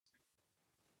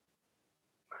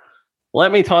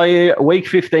Let me tell you, week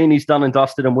 15 is done and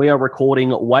dusted, and we are recording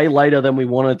way later than we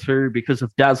wanted to because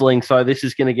of dazzling. So this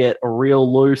is going to get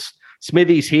real loose.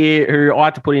 Smithy's here, who I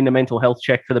had to put in a mental health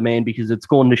check for the man because it's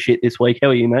gone to shit this week. How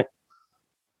are you, mate?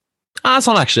 It's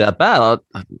not actually that bad.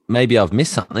 Maybe I've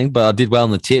missed something, but I did well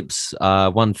in the tips.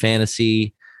 Won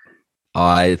fantasy.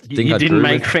 I think you I didn't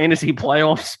make fantasy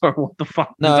playoffs, or what the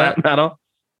fuck does that matter?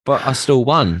 But I still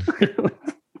won.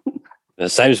 The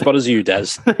same spot as you,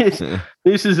 Daz.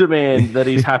 This is a man that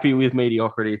is happy with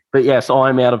mediocrity. But yes,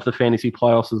 I'm out of the fantasy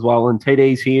playoffs as well. And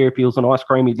TD's here. If he was an ice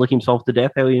cream, he'd lick himself to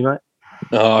death. How are you, mate?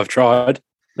 Oh, I've tried.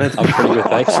 I'm pretty good,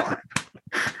 thanks.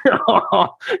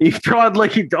 You've tried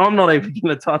licking. I'm not even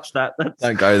going to touch that.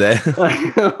 Don't go there.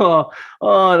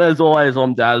 As always,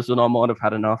 I'm Daz, and I might have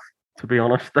had enough, to be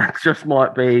honest. That just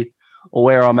might be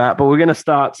where I'm at. But we're going to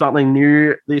start something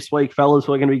new this week, fellas.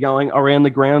 We're going to be going around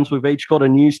the grounds. We've each got a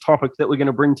news topic that we're going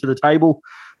to bring to the table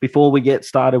before we get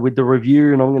started with the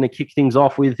review. And I'm going to kick things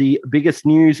off with the biggest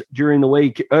news during the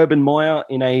week. Urban Meyer,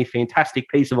 in a fantastic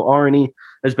piece of irony,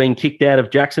 has been kicked out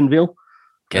of Jacksonville.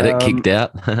 Get it kicked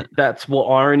out. That's what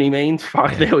irony means.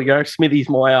 Fuck, There we go. Smithy's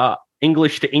my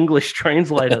English to English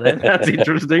translator there. That's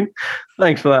interesting.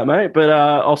 Thanks for that, mate. But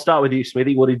I'll start with you,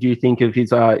 Smithy. What did you think of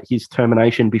his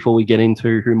termination before we get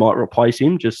into who might replace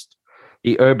him? Just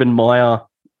the Urban Meyer,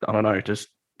 I don't know, just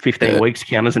 15 weeks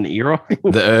count as an era?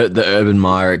 the Urban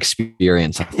Meyer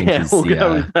experience, I think, is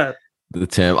the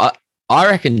term. I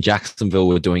reckon Jacksonville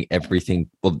were doing everything.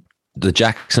 Well, the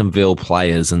Jacksonville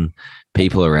players and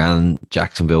people around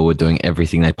Jacksonville were doing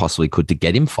everything they possibly could to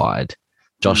get him fired.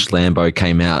 Josh Lambo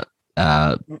came out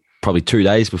probably 2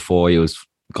 days before he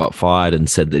got fired and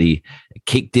said that he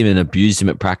kicked him and abused him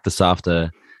at practice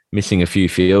after missing a few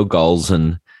field goals.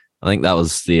 And I think that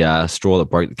was the straw that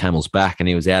broke the camel's back, and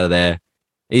he was out of there.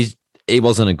 He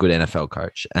wasn't a good NFL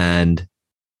coach. And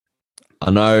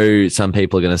I know some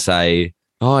people are going to say,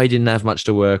 oh, he didn't have much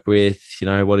to work with. You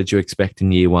know, what did you expect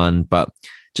in year one? But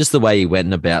just the way he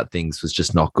went about things was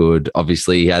just not good.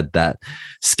 Obviously, he had that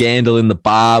scandal in the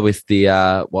bar with the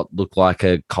what looked like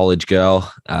a college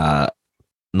girl. Not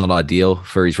ideal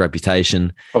for his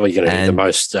reputation. Probably going to be the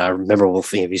most memorable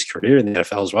thing of his career in the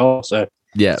NFL as well. So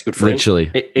yeah, it's good for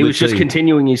literally. He was just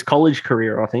continuing his college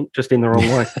career, I think, just in the wrong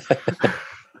way.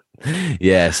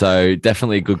 Yeah, so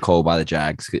definitely a good call by the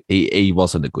Jags. He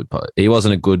wasn't a good he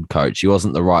wasn't a good coach. He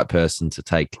wasn't the right person to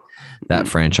take that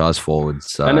franchise forward.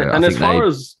 So and as far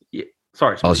as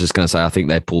sorry, I was just going to say I think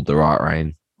they pulled the right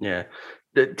rein. Yeah,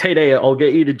 TD, I'll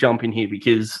get you to jump in here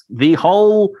because the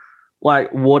whole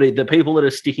the people that are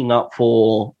sticking up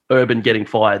for Urban getting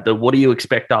fired. What do you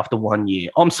expect after 1 year?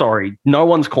 I'm sorry, no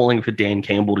one's calling for Dan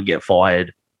Campbell to get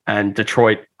fired, and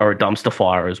Detroit are a dumpster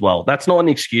fire as well. That's not an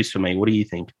excuse for me. What do you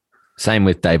think? Same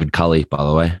with David Culley, by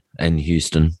the way, and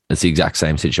Houston. It's the exact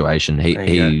same situation.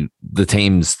 The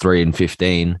team's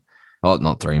 3-15. Oh,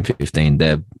 not 3-15.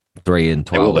 They're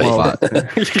 3-12.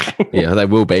 But yeah, they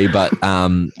will be. But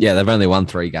they've only won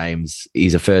 3 games.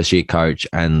 He's a first-year coach,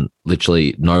 and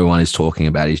literally no one is talking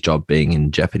about his job being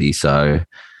in jeopardy. So,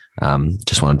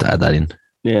 just wanted to add that in.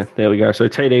 Yeah, there we go. So,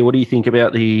 TD, what do you think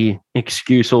about the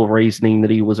excuse or reasoning that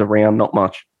he was around? Not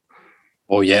much.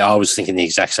 Well, yeah, I was thinking the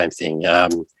exact same thing.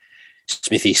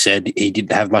 Smithy said he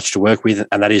didn't have much to work with,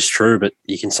 and that is true, but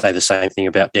you can say the same thing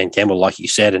about Dan Campbell, like you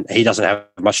said, and he doesn't have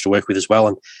much to work with as well,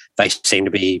 and they seem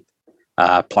to be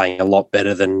playing a lot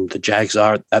better than the Jags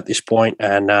are at this point.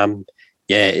 And,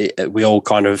 we all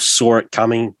kind of saw it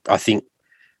coming. I think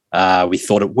we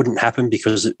thought it wouldn't happen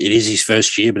because it is his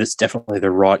first year, but it's definitely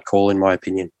the right call in my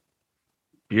opinion.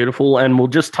 Beautiful. And we'll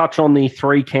just touch on the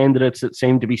 3 candidates that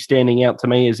seem to be standing out to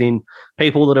me as in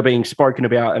people that are being spoken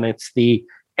about, and it's the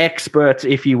experts,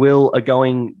 if you will, are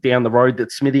going down the road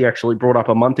that Smithy actually brought up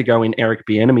a month ago in Eric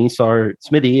Bieniemy. So,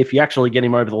 Smithy, if you actually get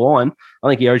him over the line, I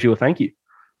think he owes you a thank you.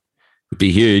 It'd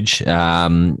be huge.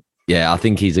 I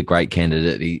think he's a great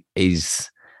candidate.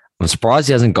 I'm surprised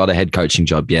he hasn't got a head coaching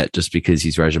job yet just because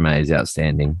his resume is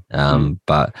outstanding.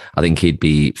 But I think he'd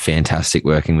be fantastic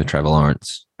working with Trevor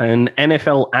Lawrence. And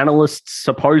NFL analysts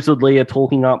supposedly are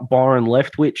talking up Byron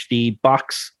Leftwich, the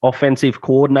Bucs offensive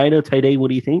coordinator. TD, what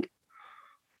do you think?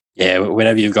 Yeah,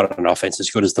 whenever you've got an offense as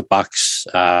good as the Bucs,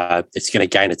 it's going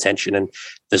to gain attention, and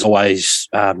there's always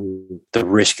the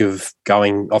risk of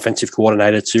going offensive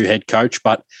coordinator to head coach.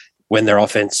 But when their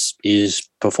offense is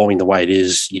performing the way it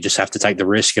is, you just have to take the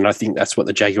risk, and I think that's what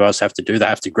the Jaguars have to do. They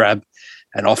have to grab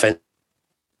an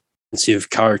offensive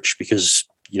coach because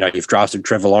you've drafted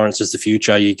Trevor Lawrence as the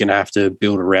future. You're going to have to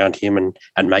build around him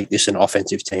and make this an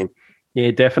offensive team.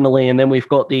 Yeah, definitely. And then we've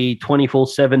got the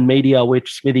 24/7 media,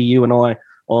 which Smithy, you and I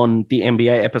on the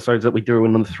NBA episodes that we do,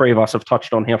 and the three of us have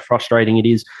touched on how frustrating it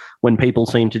is when people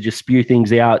seem to just spew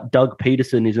things out. Doug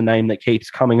Peterson is a name that keeps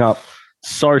coming up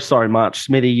so much.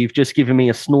 Smithy, you've just given me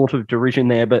a snort of derision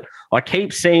there, but I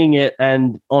keep seeing it,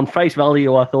 and on face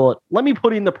value, I thought, let me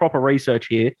put in the proper research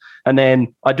here. And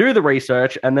then I do the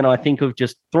research, and then I think of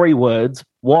just 3 words.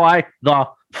 Why the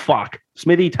fuck?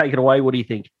 Smithy, take it away. What do you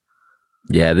think?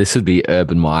 Yeah, this would be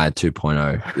Urban Meyer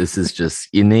 2.0. This is just,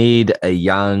 you need a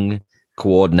young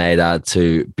coordinator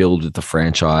to build with the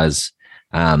franchise.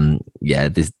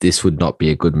 This would not be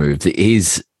a good move.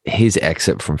 His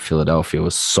exit from Philadelphia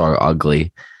was so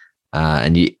ugly.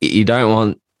 And you don't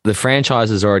want, the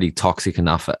franchise is already toxic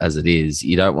enough as it is.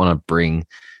 You don't want to bring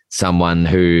someone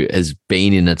who has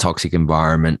been in a toxic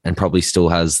environment and probably still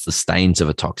has the stains of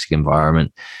a toxic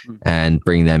environment and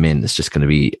bring them in. It's just going to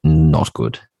be not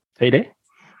good. TD?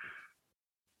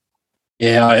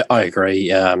 Yeah, I agree.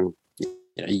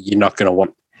 You're not going to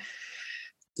want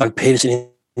Doug Peterson in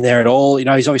there at all.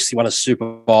 He's obviously won a Super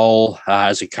Bowl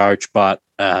as a coach, but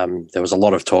there was a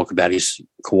lot of talk about his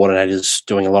coordinators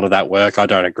doing a lot of that work. I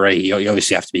don't agree. You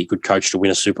obviously have to be a good coach to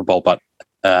win a Super Bowl, but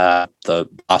the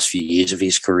last few years of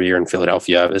his career in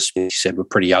Philadelphia, as you said, were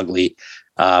pretty ugly.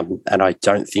 And I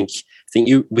don't think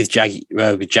you with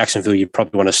Jacksonville, you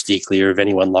probably want to steer clear of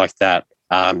anyone like that.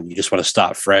 You just want to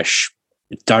start fresh.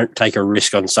 Don't take a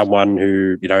risk on someone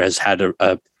who has had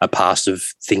a past of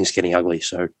things getting ugly.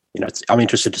 So I'm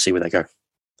interested to see where they go.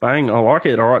 Bang, I like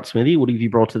it. All right, Smithy, what have you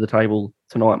brought to the table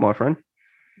tonight, my friend?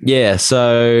 Yeah,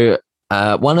 so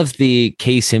one of the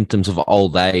key symptoms of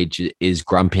old age is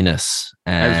grumpiness.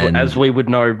 And as we would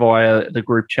know via the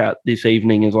group chat this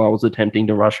evening as I was attempting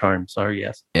to rush home. So,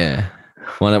 yes. Yeah.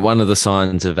 One of the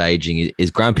signs of aging is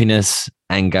grumpiness,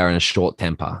 anger, and a short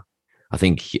temper. I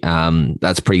think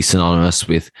that's pretty synonymous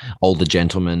with older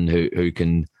gentlemen who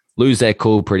can lose their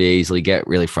cool pretty easily, get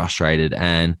really frustrated.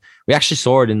 And we actually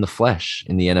saw it in the flesh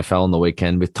in the NFL on the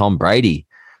weekend with Tom Brady.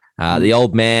 The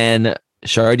old man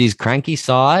showed his cranky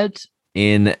side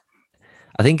in,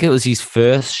 I think it was his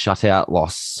first shutout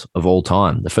loss of all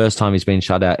time. The first time he's been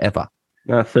shut out ever.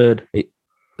 Third.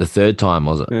 The third time,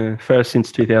 was it? Yeah, first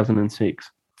since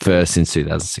 2006. First since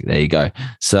 2006. There you go.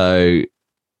 So,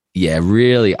 yeah,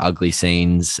 really ugly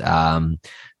scenes. There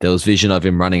was vision of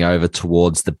him running over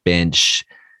towards the bench,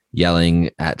 yelling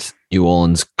at New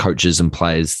Orleans coaches and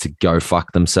players to go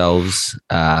fuck themselves,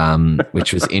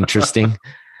 which was interesting.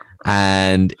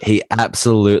 And he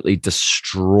absolutely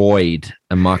destroyed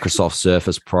a Microsoft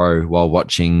Surface Pro while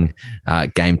watching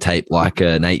game tape like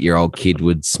an 8-year-old kid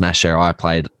would smash their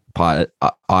iPad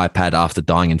after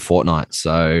dying in Fortnite.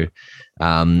 So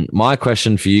my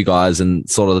question for you guys and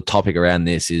sort of the topic around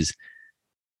this is,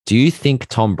 do you think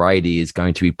Tom Brady is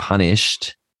going to be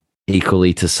punished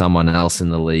equally to someone else in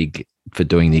the league for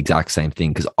doing the exact same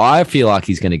thing? Because I feel like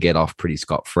he's going to get off pretty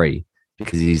scot-free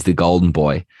because he's the golden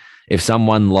boy. If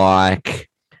someone like,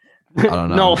 I don't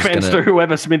know. No offense to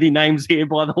whoever Smithy names here,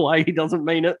 by the way, he doesn't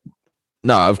mean it.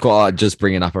 No, I've got just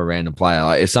bringing up a random player.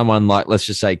 Like if someone like, let's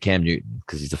just say Cam Newton,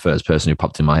 because he's the first person who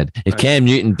popped in my head. If Cam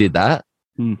Newton did that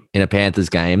in a Panthers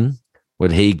game,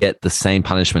 would he get the same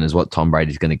punishment as what Tom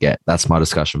Brady's going to get? That's my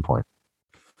discussion point.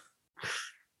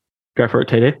 Go for it,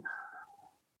 TD.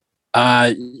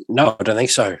 No, I don't think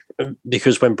so.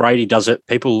 Because when Brady does it,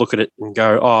 people look at it and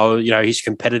go, oh, he's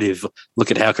competitive. Look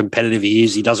at how competitive he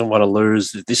is. He doesn't want to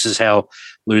lose. This is how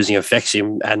losing affects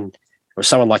him. And if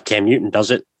someone like Cam Newton does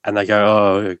it and they go,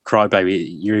 oh, crybaby,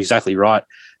 you're exactly right.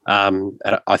 And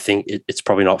I think it's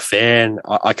probably not fair. And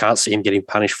I can't see him getting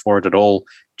punished for it at all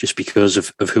just because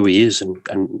of who he is. And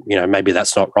maybe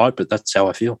that's not right, but that's how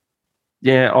I feel.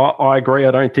 Yeah, I agree.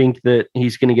 I don't think that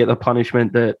he's going to get the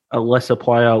punishment that a lesser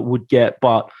player would get.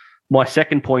 But my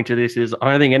second point to this is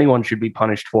I don't think anyone should be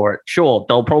punished for it. Sure,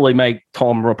 they'll probably make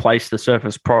Tom replace the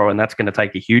Surface Pro, and that's going to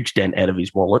take a huge dent out of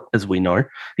his wallet, as we know.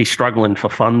 He's struggling for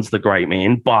funds, the great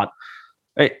man. But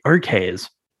who cares?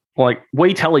 Like,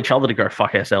 we tell each other to go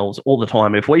fuck ourselves all the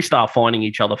time. If we start finding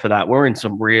each other for that, we're in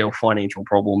some real financial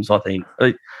problems, I think.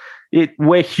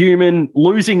 We're human.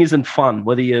 Losing isn't fun,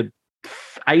 whether you're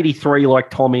 83 like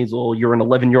Tom is or you're an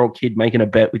 11-year-old kid making a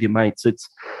bet with your mates.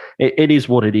 It is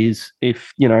what it is.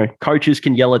 If coaches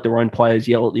can yell at their own players,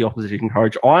 yell at the opposition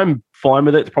coach, I'm fine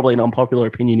with it. It's probably an unpopular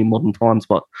opinion in modern times,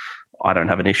 but I don't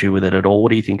have an issue with it at all.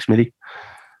 What do you think, Smithy?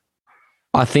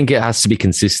 I think it has to be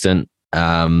consistent.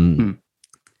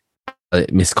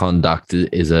 Misconduct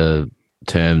is a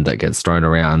term that gets thrown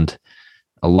around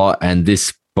a lot, and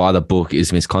this by the book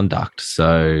is misconduct.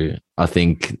 So I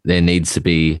think there needs to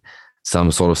be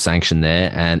some sort of sanction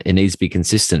there, and it needs to be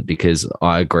consistent, because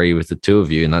I agree with the two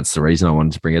of you, and that's the reason I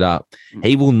wanted to bring it up.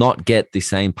 He will not get the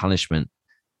same punishment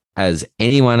as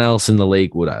anyone else in the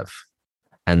league would have.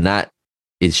 And that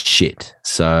is shit.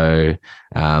 So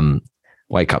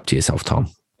wake up to yourself, Tom.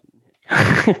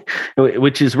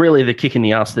 Which is really the kick in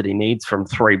the ass that he needs from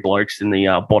three blokes in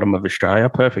the bottom of Australia.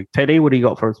 Perfect. Teddy, what do you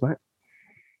got for us, mate?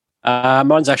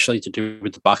 Mine's actually to do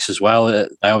with the Bucks as well.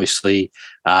 They obviously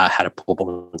had a poor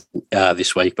performance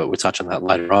this week, but we'll touch on that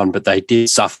later on. But they did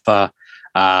suffer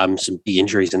some big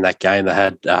injuries in that game. They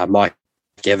had Mike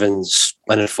Evans,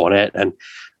 Leonard Fournette,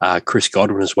 and Chris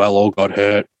Godwin as well, all got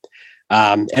hurt.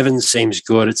 Evans seems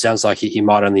good. It sounds like he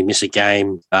might only miss a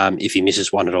game if he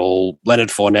misses one at all. Leonard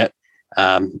Fournette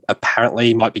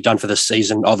apparently might be done for the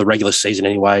season, or the regular season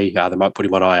anyway. They might put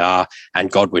him on IR,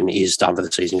 and Godwin is done for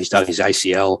the season. He's done his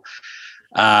ACL.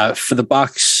 For the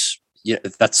Bucks,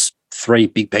 that's three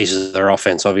big pieces of their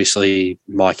offense. Obviously,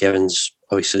 Mike Evans,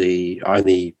 obviously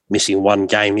only missing one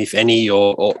game, if any,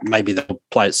 or maybe they'll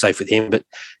play it safe with him. But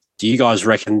do you guys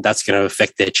reckon that's going to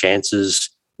affect their chances,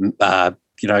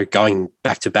 going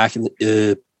back to back and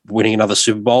winning another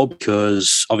Super Bowl?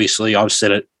 Because obviously, I've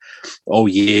said it all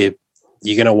year,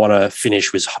 you're going to want to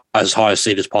finish with as high a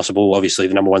seed as possible. Obviously,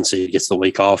 the number one seed gets the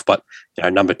week off, but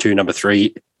number two, number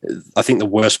three, I think the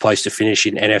worst place to finish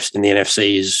in the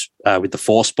NFC is with the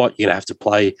 4 spot. You're going to have to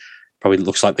play, probably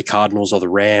looks like the Cardinals or the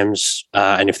Rams.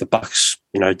 And if the Bucks,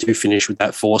 do finish with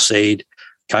that 4 seed,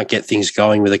 can't get things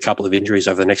going with a couple of injuries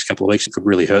over the next couple of weeks, it could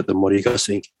really hurt them. What do you guys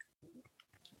think?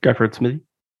 Go for it, Smithy.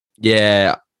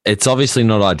 Yeah, it's obviously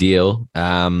not ideal.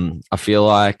 I feel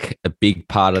like a big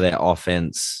part of their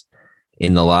offense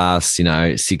in the last,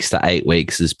 6 to 8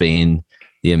 weeks has been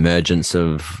the emergence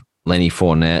of Lenny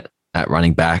Fournette at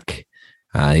running back.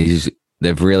 They've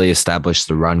really established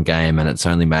the run game, and it's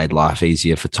only made life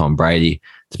easier for Tom Brady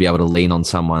to be able to lean on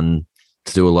someone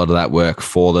to do a lot of that work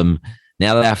for them.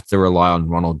 Now they have to rely on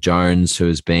Ronald Jones, who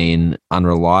has been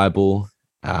unreliable,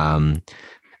 and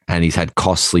he's had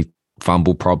costly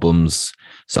fumble problems.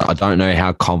 So I don't know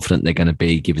how confident they're going to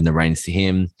be giving the reins to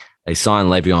him. They signed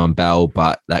Le'Veon Bell,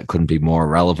 but that couldn't be more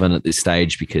irrelevant at this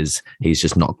stage because he's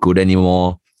just not good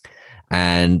anymore.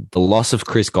 And the loss of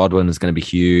Chris Godwin is going to be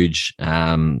huge.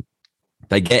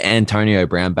 They get Antonio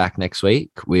Brown back next week,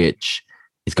 which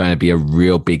is going to be a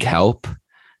real big help.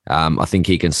 I think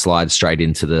he can slide straight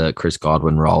into the Chris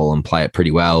Godwin role and play it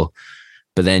pretty well.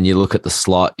 But then you look at the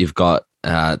slot, you've got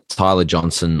Tyler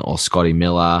Johnson or Scotty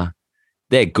Miller.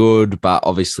 They're good, but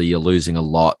obviously you're losing a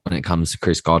lot when it comes to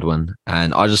Chris Godwin.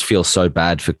 And I just feel so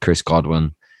bad for Chris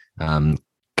Godwin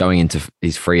going into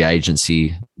his free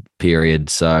agency period.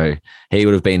 So he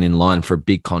would have been in line for a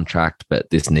big contract, but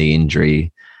this knee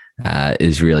injury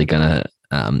is really going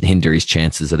to hinder his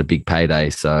chances at a big payday.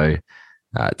 So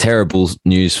terrible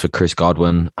news for Chris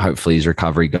Godwin. Hopefully his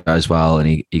recovery goes well and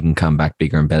he can come back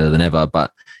bigger and better than ever.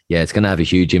 But yeah, it's going to have a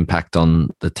huge impact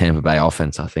on the Tampa Bay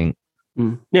offense, I think.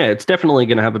 Yeah, it's definitely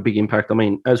going to have a big impact. I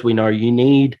mean, as we know, you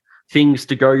need things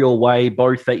to go your way,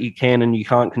 both that you can and you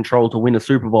can't control to win a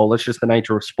Super Bowl. That's just the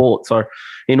nature of sport. So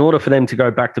in order for them to go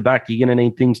back to back, you're going to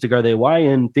need things to go their way,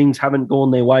 and things haven't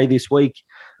gone their way this week.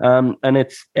 And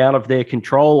it's out of their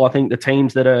control. I think the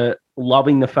teams that are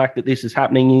loving the fact that this is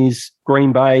happening is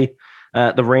Green Bay,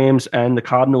 the Rams, and the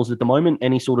Cardinals at the moment.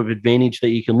 Any sort of advantage that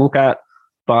you can look at.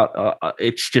 But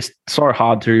it's just so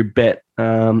hard to bet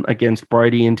against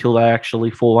Brady until they actually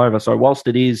fall over. So whilst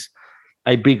it is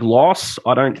a big loss,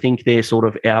 I don't think they're sort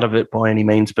of out of it by any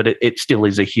means, but it still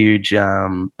is a huge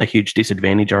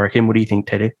disadvantage, I reckon. What do you think,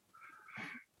 Teddy?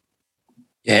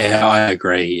 Yeah, I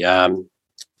agree.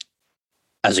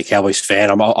 As a Cowboys fan,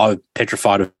 I'm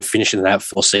petrified of finishing that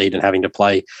 4 seed and having to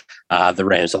play the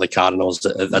Rams or the Cardinals.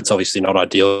 That's obviously not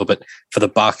ideal, but for the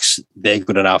Bucks, they're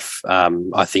good enough,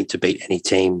 I think, to beat any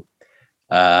team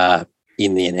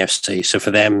in the NFC. So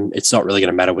for them, it's not really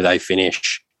going to matter where they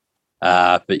finish.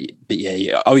 But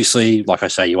yeah, obviously, like I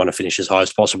say, you want to finish as high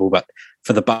as possible. But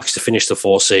for the Bucks to finish the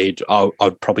 4 seed,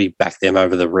 I'd probably back them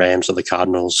over the Rams or the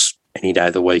Cardinals any day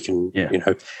of the week. And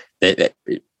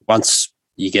once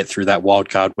you get through that wild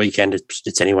card weekend,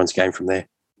 it's anyone's game from there.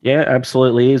 Yeah,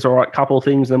 absolutely is. All right, couple of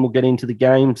things, then we'll get into the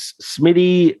games.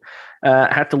 Smitty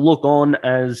had to look on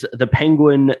as the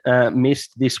Penguin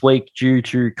missed this week due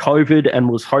to COVID and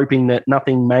was hoping that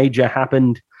nothing major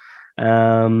happened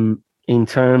in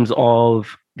terms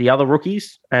of the other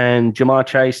rookies. And Ja'Marr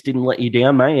Chase didn't let you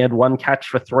down, mate. He had 1 catch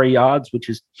for 3 yards, which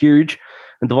is huge.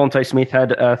 And Devontae Smith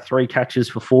had 3 catches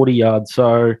for 40 yards.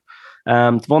 So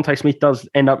Devontae Smith does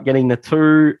end up getting the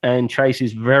 2, and Chase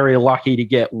is very lucky to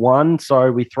get 1.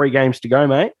 So with 3 games to go,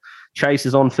 mate, Chase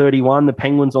is on 31, the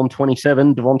Penguins on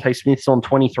 27, Devontae Smith's on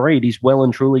 23. It is well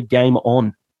and truly game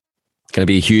on. It's going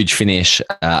to be a huge finish.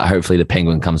 Hopefully the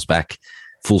Penguin comes back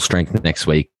full strength next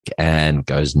week and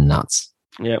goes nuts.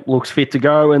 Yeah, looks fit to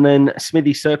go. And then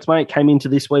Smithy Seartsmate came into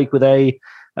this week with a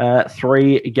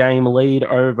 3-game lead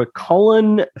over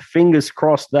Colin. Fingers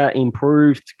crossed that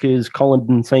improved because Colin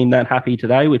didn't seem that happy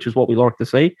today, which is what we like to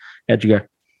see. How'd you go?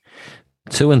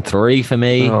 2 and 3 for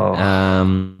me.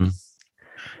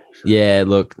 Yeah,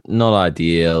 look, not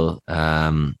ideal.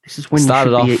 This is when you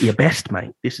should be at your best,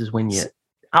 mate. This is when you're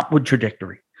upward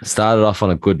trajectory. Started off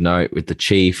on a good note with the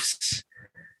Chiefs,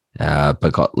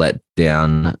 but got let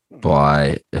down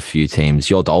by a few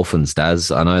teams. Your Dolphins, Daz.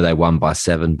 I know they won by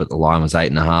 7, but the line was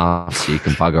 8.5, so you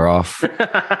can bugger off.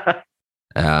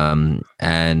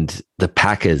 And the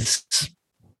Packers,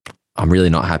 I'm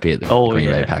really not happy at the Green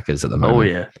Bay Packers at the moment. Oh,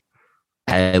 yeah.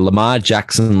 A Lamar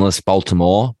Jackson-less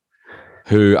Baltimore,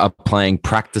 who are playing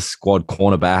practice squad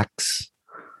cornerbacks,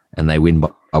 and they win by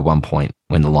 1 point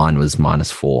when the line was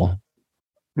 -4.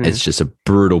 It's just a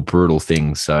brutal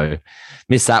thing. So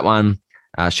missed that one.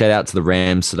 Shout out to the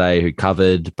Rams today who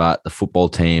covered, but the football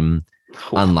team,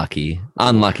 unlucky.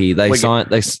 They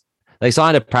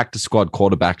signed a practice squad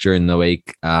quarterback during the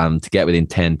week to get within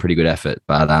 10. Pretty good effort,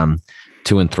 but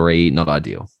 2 and 3, not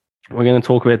ideal. We're going to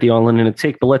talk about the island in a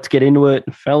tick, but let's get into it.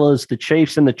 Fellas, the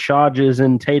Chiefs and the Chargers,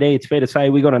 and TD, it's fair to say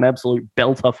we got an absolute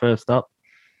belter first up.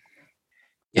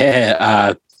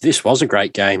 Yeah, this was a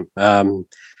great game.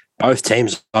 Both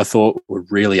teams, I thought, were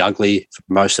really ugly for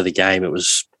most of the game. It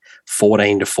was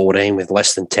 14-14 with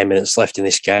less than 10 minutes left in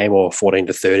this game, or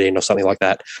 14-13 or something like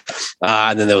that.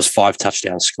 And then there was 5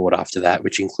 touchdowns scored after that,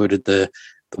 which included the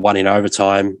one in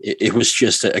overtime. It was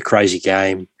just a crazy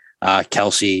game.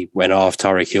 Kelsey went off,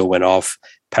 Tyreek Hill went off.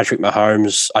 Patrick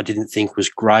Mahomes, I didn't think was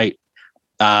great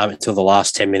until the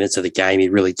last 10 minutes of the game. He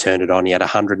really turned it on. He had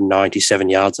 197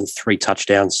 yards and 3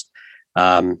 touchdowns.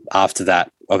 After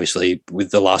that, obviously,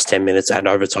 with the last 10 minutes and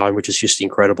overtime, which is just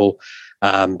incredible.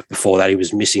 Before that, he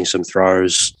was missing some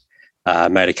throws,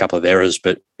 made a couple of errors,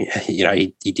 but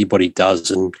he did what he does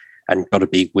and got a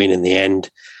big win in the end.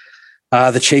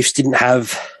 The Chiefs didn't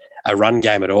have a run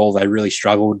game at all. They really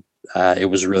struggled. It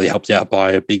was really helped out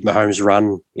by a big Mahomes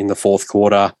run in the fourth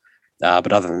quarter.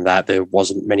 But other than that, there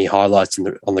wasn't many highlights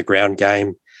on the ground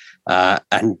game.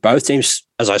 And both teams,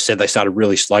 as I said, they started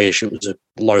really sluggish. It was a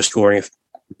low-scoring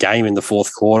game in the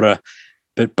fourth quarter.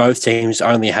 But both teams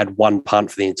only had 1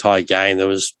 punt for the entire game. There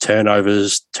was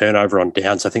turnover on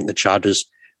downs. I think the Chargers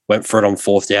went for it on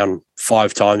 4th down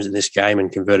 5 times in this game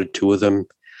and converted 2 of them.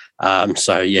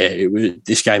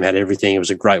 This game had everything. It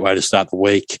was a great way to start the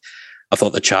week. I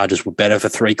thought the Chargers were better for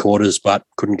 3 quarters, but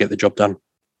couldn't get the job done.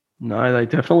 No, they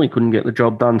definitely couldn't get the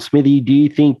job done. Smithy, do you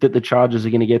think that the Chargers are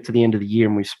going to get to the end of the year?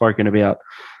 And we've spoken about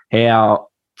how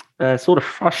sort of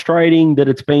frustrating that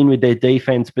it's been with their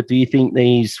defense, but do you think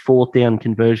these 4th down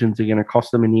conversions are going to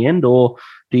cost them in the end, or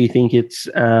do you think it's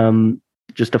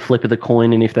just a flip of the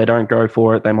coin, and if they don't go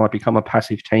for it, they might become a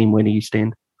passive team? Where do you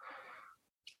stand?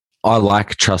 I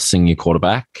like trusting your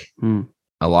quarterback.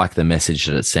 I like the message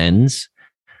that it sends.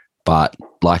 But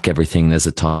like everything, there's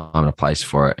a time and a place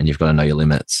for it, and you've got to know your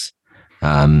limits.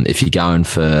 If you're going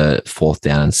for 4th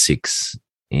down and 6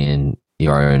 in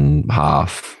your own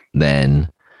half, then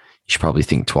you should probably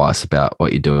think twice about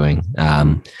what you're doing.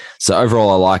 So overall,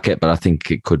 I like it, but I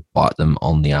think it could bite them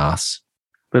on the ass.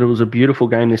 But it was a beautiful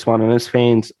game, this one, and as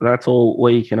fans, that's all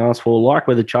we can ask for. Like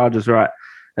where the Chargers are at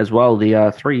as well, the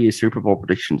 3-year Super Bowl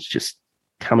predictions just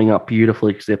coming up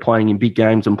beautifully because they're playing in big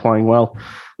games and playing well.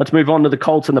 Let's move on to the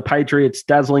Colts and the Patriots.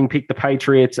 Dazzling picked the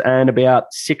Patriots, and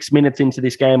about 6 minutes into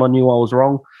this game, I knew I was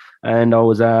wrong, and I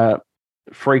was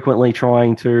frantically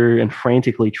trying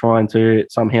to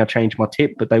somehow change my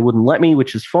tip, but they wouldn't let me,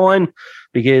 which is fine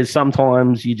because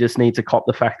sometimes you just need to cop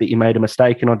the fact that you made a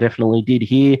mistake, and I definitely did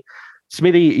here.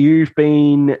 Smithy, you've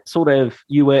been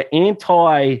you were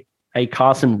anti a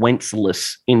Carson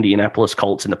Wentz-less Indianapolis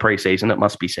Colts in the preseason, it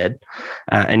must be said.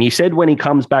 And you said when he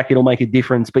comes back, it'll make a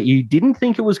difference, but you didn't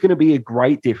think it was going to be a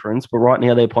great difference, but right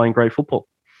now they're playing great football.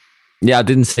 Yeah, I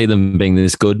didn't see them being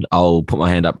this good. I'll put my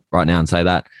hand up right now and say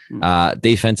that.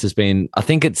 Defense has been, I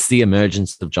think it's the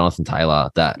emergence of Jonathan Taylor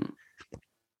that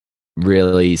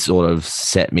really sort of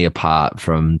set me apart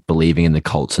from believing in the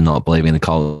Colts and not believing in the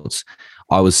Colts.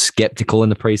 I was skeptical in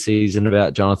the preseason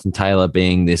about Jonathan Taylor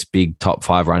being this big top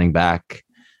 5 running back.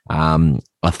 I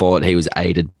thought he was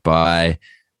aided by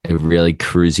a really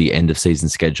cruisy end of season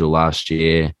schedule last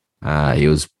year. He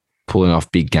was pulling off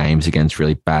big games against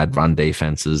really bad run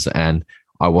defenses, and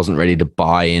I wasn't ready to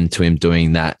buy into him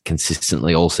doing that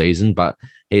consistently all season, but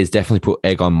he has definitely put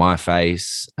egg on my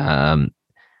face.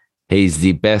 He's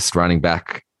the best running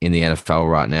back in the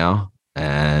NFL right now,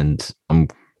 and I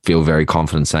feel very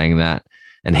confident saying that.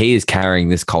 And he is carrying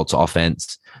this Colts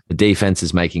offense. The defense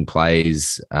is making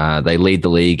plays. They lead the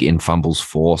league in fumbles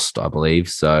forced, I believe.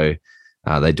 So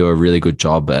they do a really good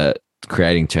job at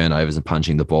creating turnovers and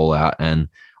punching the ball out. And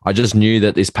I just knew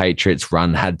that this Patriots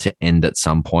run had to end at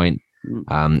some point.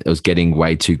 It was getting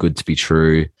way too good to be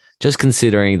true. Just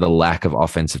considering the lack of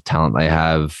offensive talent they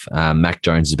have, Mac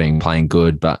Jones has been playing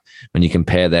good, but when you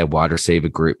compare their wide receiver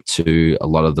group to a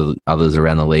lot of the others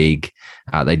around the league,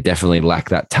 they definitely lack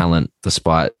that talent,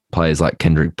 despite players like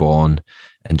Kendrick Bourne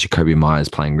and Jacoby Myers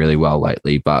playing really well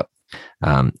lately. But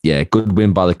good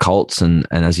win by the Colts, and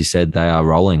as you said, they are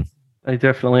rolling. They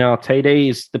definitely are.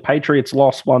 TD, is the Patriots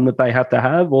loss one that they had to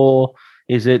have, or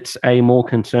is it a more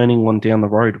concerning one down the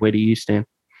road? Where do you stand?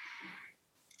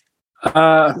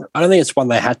 I don't think it's one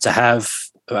they had to have.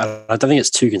 I don't think it's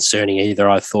too concerning either.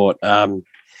 I thought it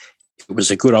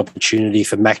was a good opportunity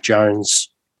for Mac Jones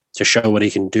to show what he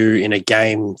can do in a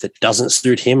game that doesn't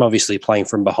suit him. Obviously, playing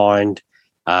from behind,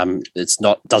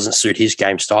 doesn't suit his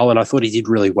game style, and I thought he did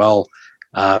really well.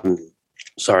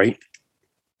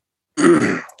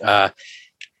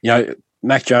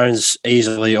 Mac Jones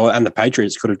easily, and the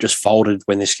Patriots could have just folded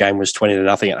when this game was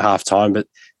 20-0 at halftime, but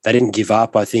they didn't give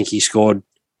up. I think he scored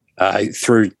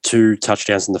through 2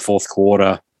 touchdowns in the fourth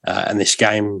quarter. And this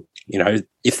game,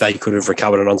 if they could have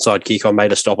recovered an onside kick or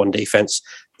made a stop on defense,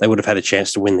 they would have had a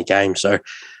chance to win the game. So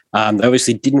they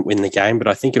obviously didn't win the game, but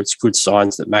I think it's good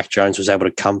signs that Mac Jones was able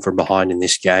to come from behind in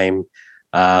this game.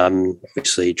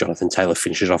 Obviously, Jonathan Taylor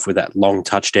finishes off with that long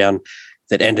touchdown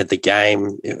that ended the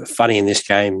game. Funny in this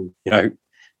game,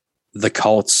 the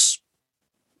Colts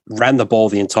ran the ball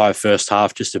the entire first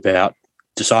half, just about,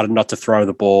 decided not to throw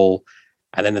the ball.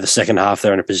 And then in the second half,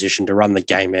 they're in a position to run the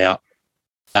game out.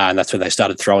 And that's when they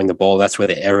started throwing the ball. That's where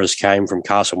the errors came from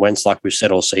Carson Wentz, like we've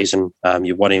said all season.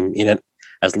 You want him in it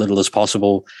as little as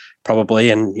possible,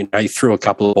 probably. And, he threw a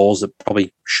couple of balls that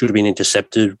probably should have been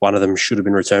intercepted. One of them should have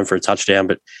been returned for a touchdown,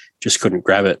 but just couldn't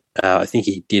grab it. I think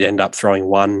he did end up throwing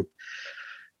one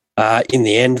in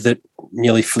the end that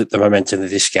nearly flipped the momentum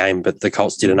of this game, but the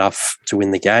Colts did enough to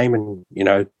win the game. And,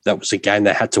 that was a game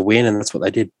they had to win, and that's what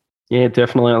they did. Yeah,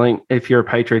 definitely. I think if you're a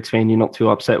Patriots fan, you're not too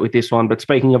upset with this one. But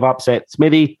speaking of upset,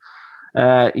 Smithy,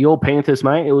 your Panthers,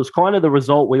 mate, it was kind of the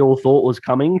result we all thought was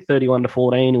coming,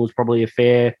 31-14. It was probably a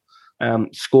fair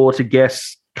score to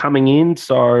guess coming in.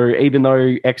 So even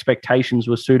though expectations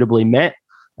were suitably met,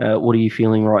 what are you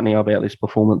feeling right now about this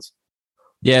performance?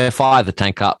 Yeah, fire the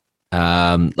tank up.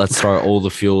 Let's throw all the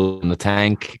fuel in the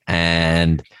tank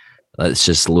and let's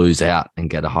just lose out and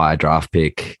get a higher draft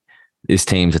pick. This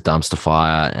team's a dumpster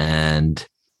fire, and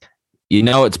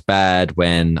it's bad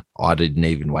when I didn't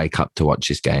even wake up to watch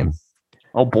this game.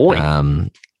 Oh boy!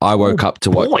 I woke up to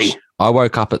watch. I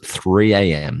woke up at 3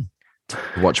 a.m. to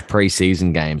watch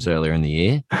preseason games earlier in the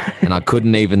year, and I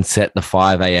couldn't even set the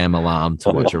 5 a.m. alarm to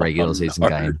watch a regular season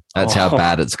game. That's how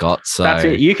bad it's got. So that's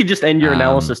it. You could just end your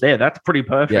analysis there. That's pretty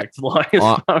perfect.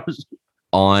 Yeah,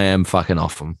 I am fucking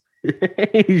off them.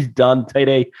 He's done,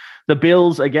 TD. The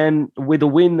Bills, again, with a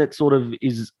win that sort of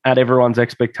is at everyone's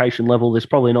expectation level, there's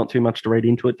probably not too much to read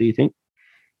into it, do you think?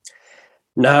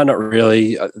 No, not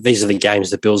really. These are the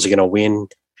games the Bills are going to win.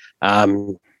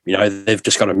 They've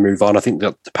just got to move on. I think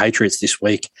the Patriots this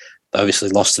week, they obviously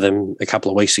lost to them a couple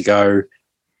of weeks ago.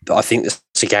 But I think this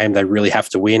is a game they really have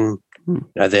to win.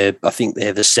 I think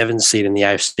they're the 7th seed in the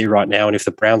AFC right now, and if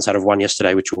the Browns had have won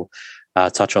yesterday, which we'll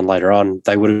touch on later on,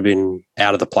 they would have been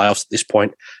out of the playoffs at this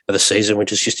point of the season,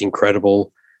 which is just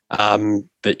incredible.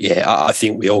 But yeah, I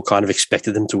think we all kind of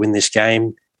expected them to win this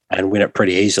game and win it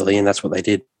pretty easily, and that's what they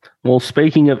did. Well,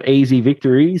 speaking of easy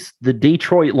victories, the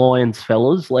Detroit Lions,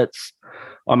 fellas, we're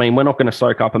not going to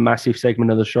soak up a massive segment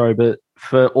of the show, but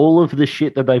for all of the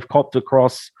shit that they've copped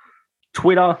across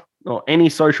Twitter or any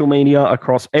social media,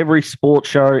 across every sports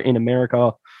show in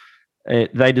America,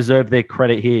 they deserve their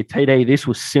credit here. TD, this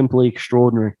was simply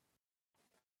extraordinary.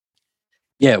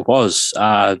 Yeah, it was.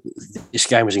 This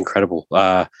game was incredible.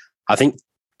 I think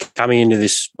coming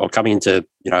into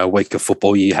a week of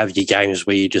football, you have your games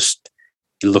where you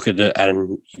look at it and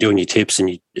you're doing your tips,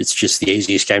 and it's just the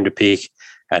easiest game to pick.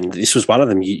 And this was one of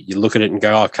them. You look at it and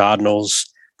go, Cardinals,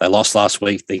 they lost last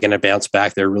week. They're going to bounce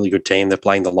back. They're a really good team. They're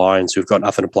playing the Lions, who've got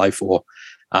nothing to play for.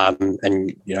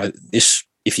 This,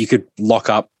 if you could lock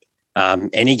up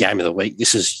any game of the week,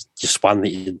 this is just one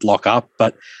that you'd lock up.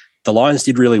 But the Lions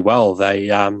did really well. They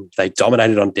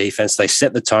dominated on defense. They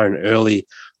set the tone early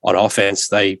on offense.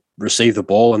 They received the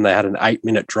ball and they had an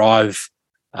 8-minute drive.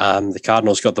 The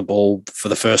Cardinals got the ball for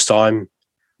the first time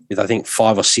with, I think,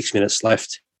 5 or 6 minutes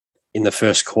left in the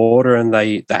first quarter, and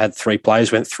they had 3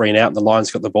 plays, went 3 and out, and the Lions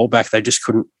got the ball back. They just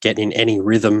couldn't get in any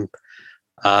rhythm.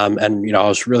 I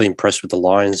was really impressed with the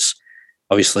Lions.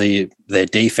 Obviously, their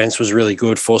defense was really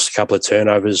good, forced a couple of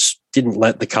turnovers, didn't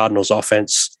let the Cardinals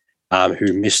offense,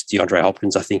 who missed DeAndre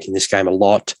Hopkins, I think, in this game a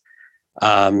lot.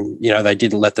 They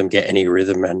didn't let them get any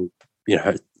rhythm. And,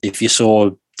 if you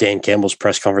saw Dan Campbell's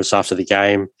press conference after the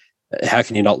game, how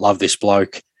can you not love this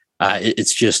bloke?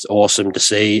 It's just awesome to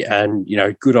see. And,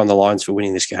 good on the Lions for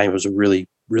winning this game. It was a really,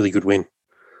 really good win.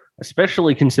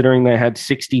 Especially considering they had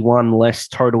 61 less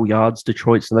total yards,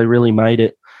 Detroit, so they really made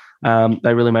it.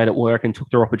 They really made it work and took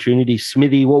their opportunity.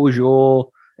 Smithy, what was your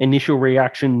initial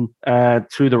reaction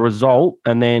to the result?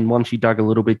 And then once you dug a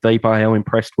little bit deeper, how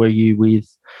impressed were you with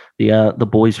the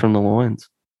boys from the Lions?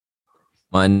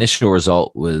 My initial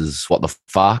result was, what the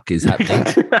fuck is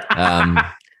happening?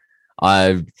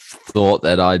 I thought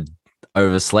that I'd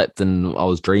overslept and I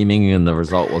was dreaming and the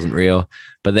result wasn't real.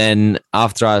 But then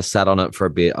after I sat on it for a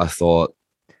bit, I thought,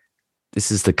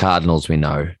 this is the Cardinals we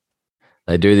know.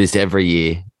 They do this every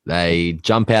year. They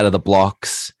jump out of the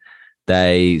blocks.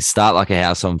 They start like a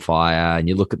house on fire, and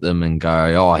you look at them and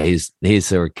go, oh,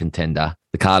 here's a contender.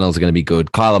 The Cardinals are going to be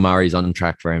good. Kyler Murray's on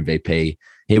track for MVP.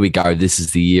 Here we go. This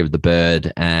is the year of the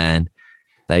bird. And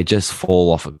they just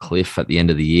fall off a cliff at the end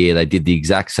of the year. They did the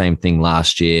exact same thing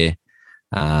last year.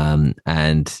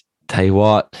 And tell you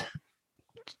what,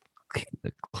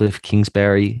 Cliff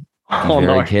Kingsbury, be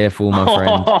very careful, my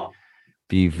friend.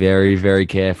 Be very, very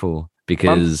careful.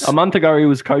 Because a month ago he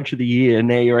was coach of the year, and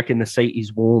now you reckon the seat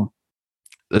is warm.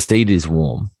 The seat is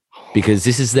warm because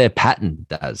this is their pattern,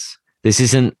 Daz. This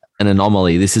isn't an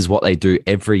anomaly. This is what they do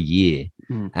every year.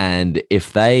 And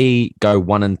if they go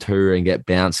 1-2 and get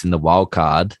bounced in the wild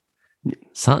card,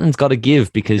 something's got to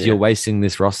give because you're wasting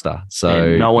this roster.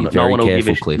 So no one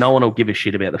will give a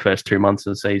shit about the first 2 months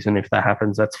of the season. If that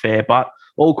happens, that's fair. But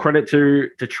all credit to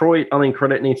Detroit. I think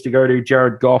credit needs to go to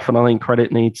Jared Goff, and I think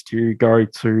credit needs to go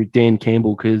to Dan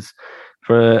Campbell, because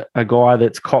for a guy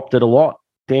that's copped it a lot,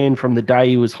 Dan, from the day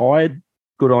he was hired,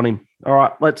 good on him. All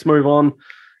right, let's move on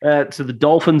to the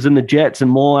Dolphins and the Jets. And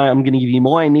I'm going to give you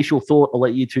my initial thought. I'll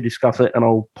let you two discuss it, and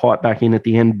I'll pipe back in at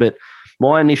the end. But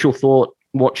my initial thought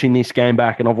watching this game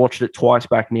back, and I've watched it twice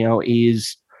back now,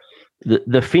 is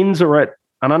the Finns are at,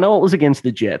 and I know it was against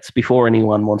the Jets, before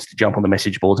anyone wants to jump on the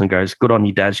message boards and goes, good on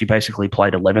you, Daz, you basically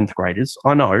played 11th graders.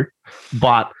 I know.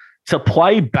 But to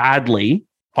play badly,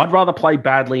 I'd rather play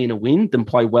badly in a win than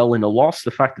play well in a loss.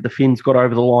 The fact that the Finns got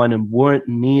over the line and weren't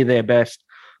near their best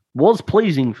was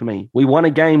pleasing for me. We won a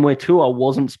game where Tua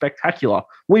wasn't spectacular.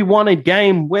 We won a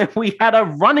game where we had a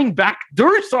running back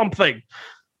do something.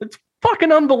 It's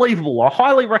fucking unbelievable. I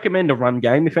highly recommend a run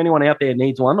game. If anyone out there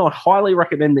needs one, I highly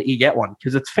recommend that you get one,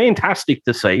 because it's fantastic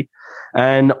to see.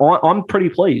 And I'm pretty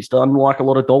pleased. Unlike a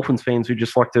lot of Dolphins fans who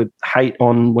just like to hate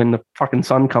on when the fucking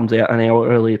sun comes out an hour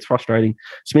early. It's frustrating.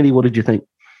 Smithy, what did you think?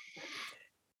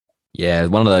 Yeah,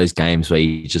 one of those games where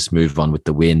you just move on with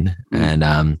the win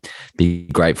and be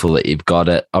grateful that you've got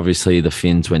it. Obviously, the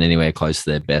Finns went anywhere close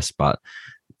to their best, but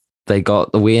they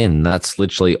got the win. That's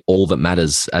literally all that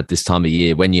matters at this time of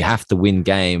year. When you have to win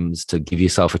games to give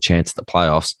yourself a chance at the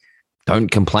playoffs,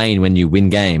 don't complain when you win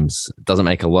games. It doesn't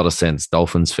make a lot of sense.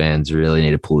 Dolphins fans really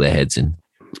need to pull their heads in.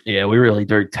 Yeah, we really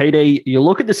do. TD, you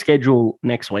look at the schedule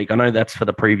next week. I know that's for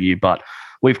the preview, but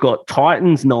we've got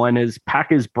Titans, Niners,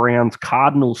 Packers, Browns,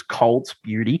 Cardinals, Colts,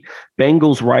 beauty,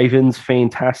 Bengals, Ravens,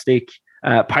 fantastic,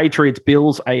 Patriots,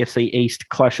 Bills, AFC East,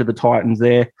 clash of the Titans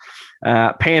there.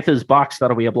 Panthers, Bucks,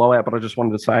 that'll be a blowout, but I just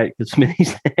wanted to say it because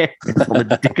Smithy's there.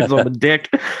 It's on the deck.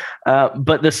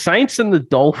 But the Saints and the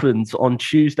Dolphins on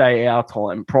Tuesday, our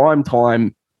time, prime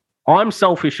time. I'm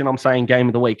selfish and I'm saying game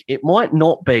of the week. It might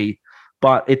not be,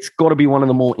 but it's got to be one of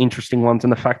the more interesting ones.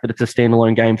 And the fact that it's a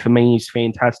standalone game for me is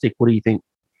fantastic. What do you think?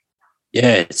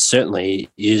 Yeah, it certainly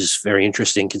is very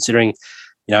interesting considering,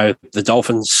 the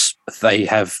Dolphins, they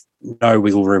have no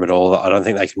wiggle room at all. I don't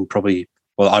think they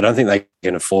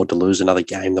can afford to lose another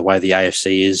game the way the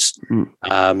AFC is.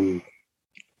 And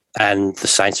the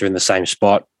Saints are in the same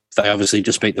spot. They obviously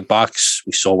just beat the Bucks.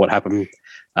 We saw what happened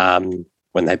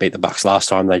when they beat the Bucks last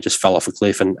time. They just fell off a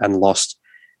cliff and lost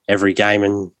every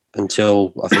game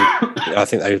until I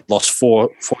think they lost four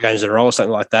games in a row or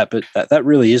something like that. But that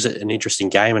really is an interesting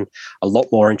game, and a lot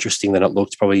more interesting than it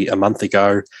looked probably a month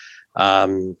ago.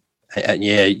 And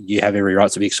yeah, you have every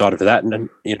right to be excited for that. And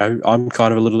I'm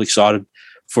kind of a little excited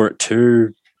for it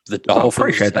too. The Dolphins, I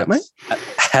appreciate that, mate.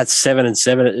 At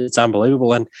 7-7, it's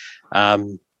unbelievable. And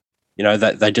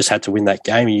they just had to win that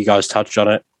game. You guys touched on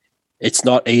it. It's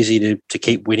not easy to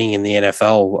keep winning in the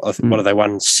NFL. What have they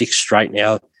won? 6 straight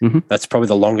now? Mm-hmm. That's probably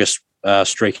the longest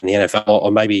streak in the NFL.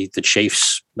 Or maybe the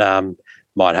Chiefs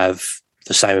might have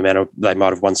the same amount they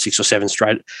might have won 6 or 7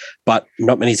 straight. But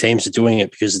not many teams are doing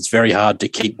it because it's very hard to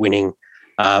keep winning.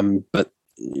 But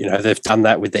they've done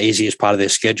that with the easiest part of their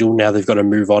schedule. Now they've got to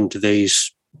move on to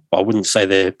these, I wouldn't say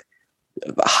they're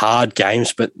hard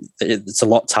games, but it's a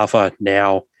lot tougher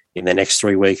now in the next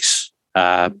 3 weeks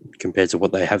compared to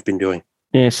what they have been doing.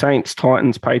 Yeah, Saints,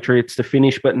 Titans, Patriots to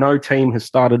finish, but no team has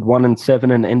started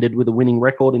 1-7 and ended with a winning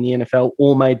record in the NFL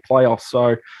or made playoffs.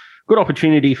 So good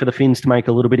opportunity for the Finns to make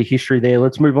a little bit of history there.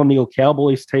 Let's move on to your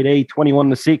Cowboys, TD,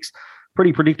 21-6.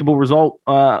 Pretty predictable result.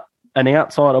 An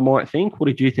outsider might think. What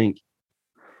did you think?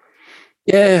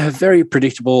 Yeah, very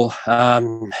predictable.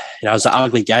 It was an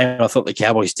ugly game. I thought the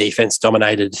Cowboys' defense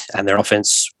dominated and their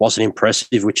offense wasn't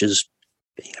impressive, which is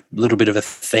a little bit of a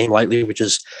theme lately, which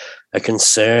is a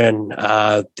concern.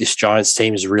 This Giants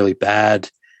team is really bad,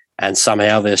 and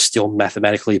somehow they're still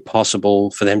mathematically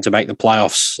possible for them to make the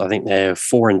playoffs. I think they're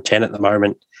 4-10 at the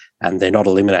moment, and they're not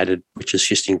eliminated, which is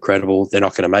just incredible. They're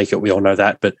not going to make it. We all know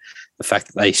that, but the fact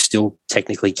that they still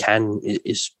technically can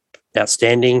is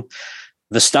outstanding.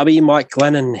 The stubby, Mike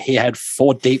Glennon, he had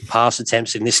 4 deep pass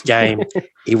attempts in this game.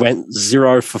 He went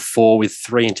 0 for 4 with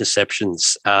 3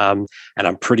 interceptions. And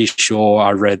I'm pretty sure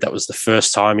I read that was the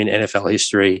first time in NFL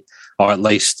history, or at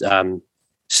least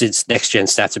since next-gen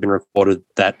stats have been recorded,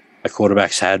 that a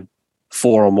quarterback's had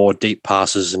 4 or more deep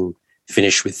passes and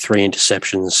finished with 3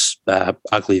 interceptions.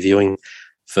 Ugly viewing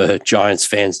for Giants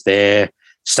fans there.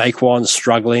 Saquon's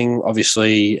struggling.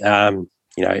 Obviously,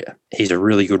 he's a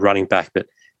really good running back, but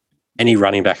any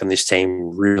running back on this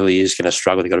team really is going to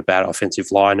struggle. They've got a bad offensive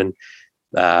line, and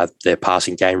their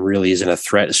passing game really isn't a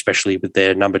threat, especially with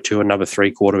their number 2 and number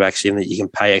 3 quarterbacks in, that you can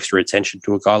pay extra attention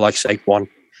to a guy like Saquon.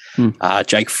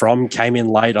 Jake Fromm came in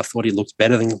late. I thought he looked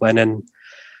better than Glennon,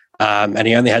 and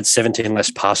he only had 17 less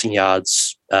passing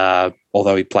yards,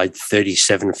 although he played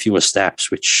 37 fewer snaps,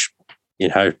 which,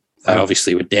 they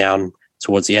obviously were down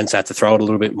towards the end, so had to throw it a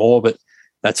little bit more, but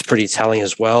that's pretty telling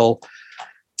as well.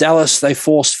 Dallas, they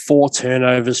forced 4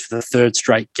 turnovers for the 3rd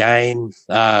straight game,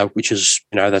 which is,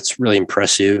 that's really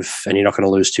impressive. And you're not going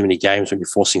to lose too many games when you're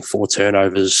forcing 4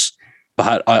 turnovers.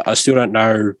 But I still don't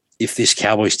know if this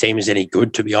Cowboys team is any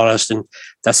good, to be honest. And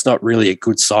that's not really a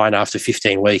good sign after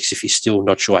 15 weeks if you're still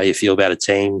not sure how you feel about a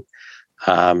team.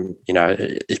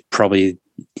 It probably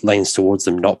leans towards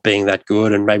them not being that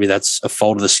good. And maybe that's a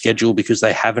fault of the schedule because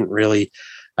they haven't really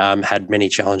had many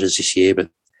challenges this year. But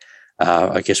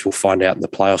I guess we'll find out in the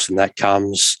playoffs when that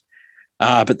comes.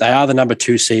 But they are the number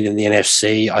 2 seed in the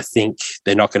NFC. I think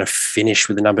they're not going to finish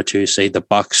with the number 2 seed. The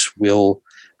Bucs will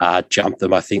jump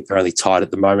them. I think they're only tied at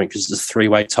the moment because it's a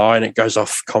 3-way tie and it goes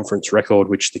off conference record,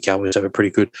 which the Cowboys have a pretty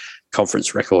good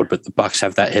conference record. But the Bucs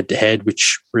have that head-to-head,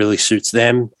 which really suits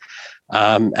them.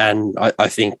 And I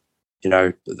think,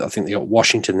 I think they got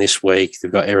Washington this week.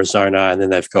 They've got Arizona, and then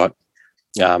they've got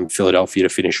Philadelphia to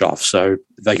finish off. So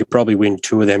they could probably win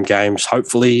 2 of them games,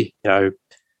 hopefully,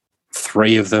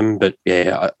 3 of them. But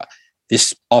yeah,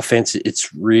 this offense,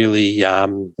 it's really,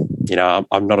 I'm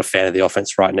not a fan of the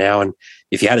offense right now. And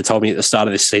if you had told me at the start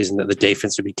of this season that the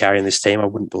defense would be carrying this team, I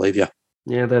wouldn't believe you.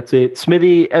 Yeah, that's it.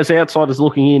 Smithy, as outsiders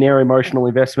looking in, our emotional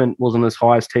investment wasn't as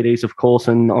high as TD's, of course.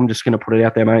 And I'm just going to put it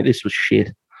out there, mate. This was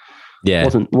shit. Yeah.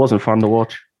 It wasn't fun to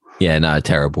watch. Yeah, no,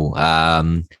 terrible.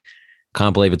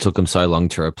 Can't believe it took them so long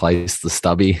to replace the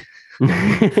stubby.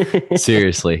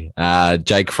 Seriously.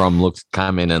 Jake Fromm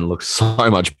came in and looked so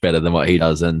much better than what he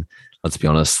does. And let's be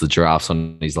honest, the giraffe's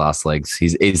on his last legs.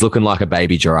 He's looking like a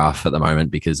baby giraffe at the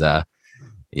moment because,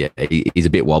 he's a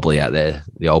bit wobbly out there,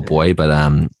 the old boy. But,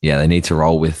 they need to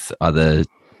roll with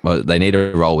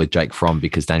Jake Fromm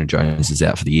because Daniel Jones is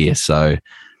out for the year. So,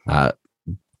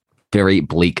 very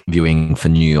bleak viewing for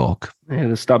New York. Yeah,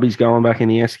 the stubby's going back in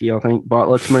the esky, I think. But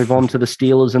let's move on to the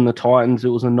Steelers and the Titans. It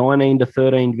was a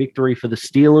 19-13 victory for the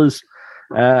Steelers.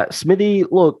 Smithy,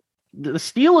 look, the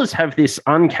Steelers have this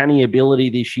uncanny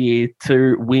ability this year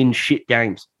to win shit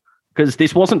games because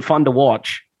this wasn't fun to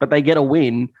watch, but they get a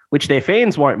win, which their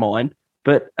fans won't mind.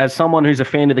 But as someone who's a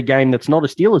fan of the game that's not a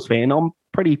Steelers fan, I'm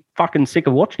pretty fucking sick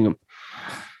of watching them.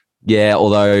 Yeah,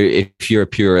 although if you're a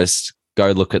purist,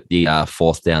 go look at the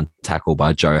 4th down tackle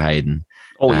by Joe Hayden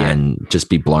and just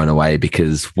be blown away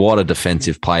because what a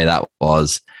defensive play that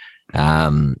was.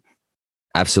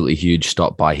 Absolutely huge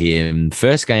stop by him.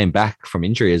 First game back from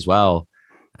injury as well.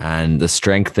 And the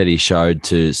strength that he showed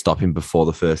to stop him before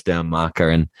the 1st down marker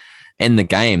and end the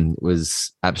game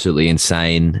was absolutely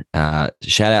insane.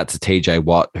 Shout out to TJ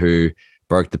Watt, who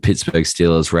broke the Pittsburgh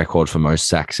Steelers record for most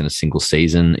sacks in a single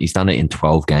season. He's done it in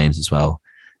 12 games as well.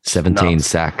 17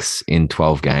 sacks in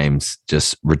 12 games.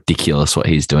 Just ridiculous what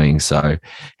he's doing. So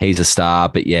he's a star.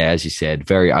 But yeah, as you said,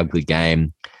 very ugly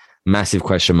game. Massive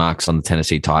question marks on the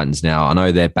Tennessee Titans now. I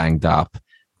know they're banged up.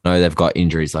 I know they've got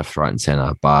injuries left, right, and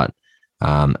center. But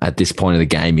At this point of the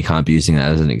game, you can't be using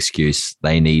that as an excuse.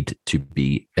 They need to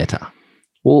be better.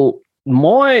 Well,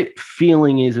 my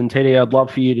feeling is, and Teddy, I'd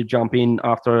love for you to jump in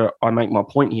after I make my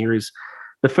point here, is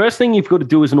the first thing you've got to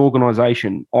do as an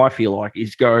organisation, I feel like,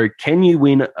 is go, can you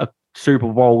win a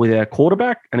Super Bowl with our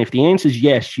quarterback? And if the answer is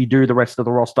yes, you do the rest of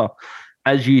the roster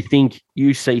as you think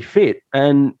you see fit.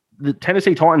 And the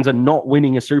Tennessee Titans are not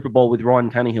winning a Super Bowl with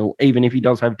Ryan Tannehill, even if he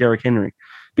does have Derrick Henry.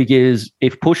 Because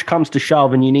if push comes to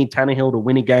shove and you need Tannehill to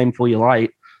win a game for you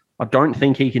late, I don't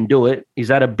think he can do it. Is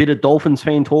that a bit of Dolphins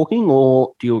fan talking,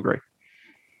 or do you agree?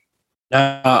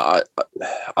 No,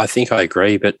 I think I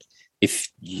agree. But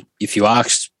if you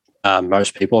asked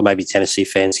most people, maybe Tennessee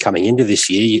fans coming into this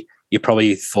year, you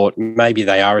probably thought maybe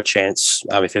they are a chance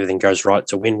if everything goes right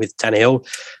to win with Tannehill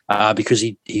because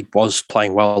he was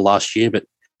playing well last year. But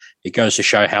it goes to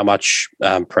show how much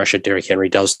pressure Derrick Henry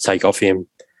does take off him.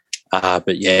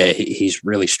 But yeah, he's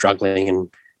really struggling, and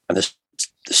the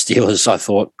Steelers, I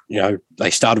thought, they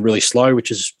started really slow,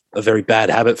 which is a very bad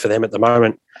habit for them at the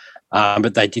moment.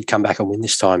 But they did come back and win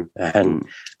this time, and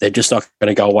they're just not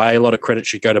going to go away. A lot of credit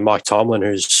should go to Mike Tomlin,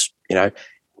 who's,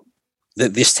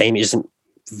 this team isn't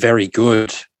very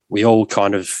good. We all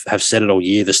kind of have said it all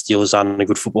year. The Steelers aren't a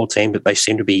good football team, but they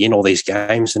seem to be in all these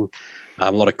games, and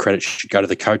a lot of credit should go to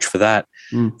the coach for that.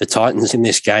 The Titans in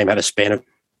this game had a span of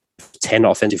 10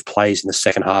 offensive plays in the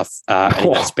second half. And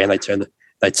in that span,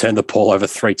 they turned the ball over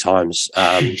 3 times.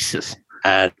 Jesus.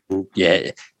 And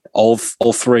yeah, all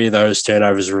 3 of those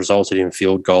turnovers resulted in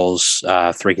field goals,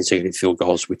 3 consecutive field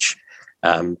goals, which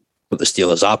put the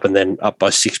Steelers up and then up by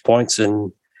 6 points.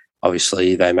 And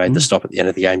obviously they made the stop at the end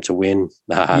of the game to win.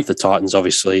 The Titans,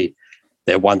 obviously,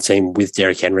 they're one team with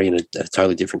Derrick Henry and a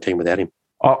totally different team without him.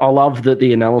 I love that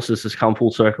the analysis has come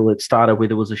full circle. It started with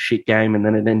it was a shit game and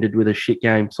then it ended with a shit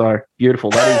game. So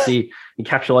beautiful. That is the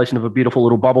encapsulation of a beautiful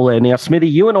little bubble there. Now, Smithy,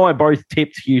 you and I both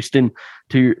tipped Houston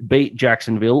to beat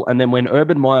Jacksonville. And then when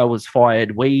Urban Meyer was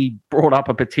fired, we brought up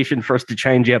a petition for us to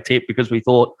change our tip because we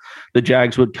thought the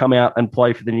Jags would come out and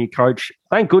play for the new coach.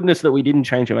 Thank goodness that we didn't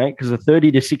change it, mate, because a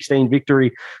 30-16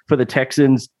 victory for the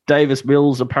Texans. Davis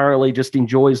Mills apparently just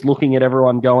enjoys looking at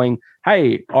everyone going,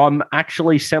 hey, I'm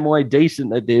actually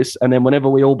semi-decent at this. And then whenever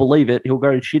we all believe it, he'll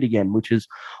go to shit again, which is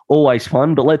always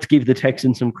fun. But let's give the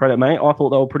Texans some credit, mate. I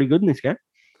thought they were pretty good in this game.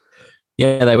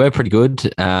 Yeah, they were pretty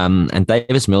good. And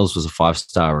Davis Mills was a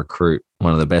 5-star recruit,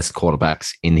 one of the best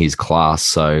quarterbacks in his class.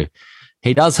 So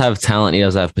he does have talent. He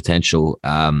does have potential.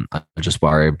 I just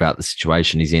worry about the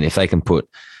situation he's in. If they can put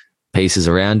pieces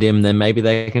around him, then maybe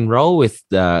they can roll with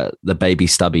the baby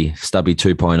Stubby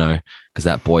 2.0, because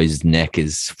that boy's neck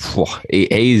is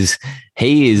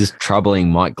he is troubling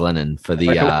Mike Glennon for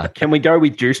the. Can we go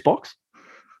with Juice Box?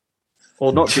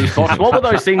 Or not Juice Box? What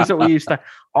were those things that we used to?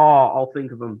 Oh, I'll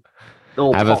think of them.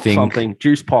 Oh, have a think. Something.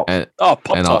 Juice Pop. Pop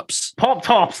Tops. Pop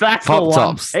Tops. That's Pop the one.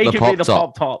 Tops. He could be the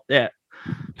Pop Top. Yeah.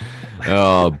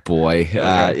 Oh boy.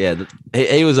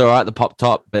 He was all right, the Pop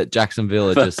Top, but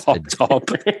Jacksonville are just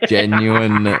a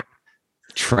genuine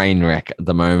train wreck at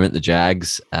the moment, the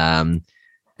Jags. And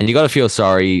you got to feel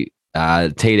sorry.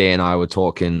 TD and I were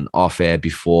talking off air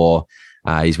before.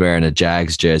 He's wearing a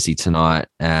Jags jersey tonight,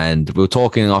 and we were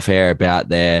talking off air about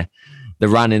the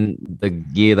run in the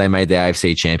year they made the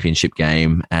AFC Championship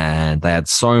game, and they had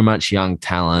so much young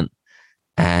talent,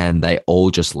 and they all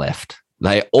just left.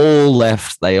 They all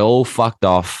left. They all fucked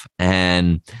off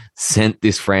and sent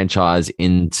this franchise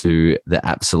into the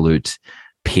absolute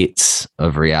pits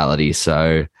of reality.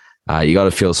 So you got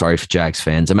to feel sorry for Jags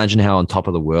fans. Imagine how on top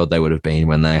of the world they would have been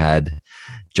when they had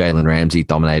Jalen Ramsey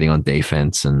dominating on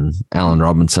defense and Allen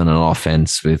Robinson on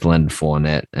offense with Leonard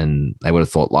Fournette. And they would have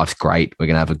thought life's great. We're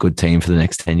going to have a good team for the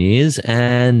next 10 years.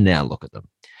 And now look at them.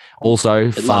 Also,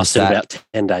 it lasted about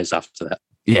 10 days after that.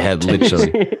 Yeah,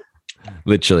 literally.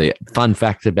 Literally. Fun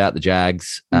fact about the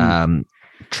Jags.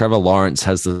 Trevor Lawrence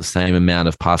has the same amount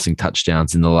of passing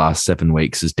touchdowns in the last 7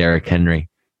 weeks as Derrick Henry.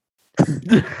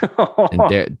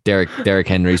 And Derrick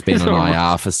Henry's been on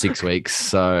IR for 6 weeks.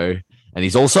 So, and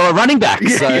he's also a running back.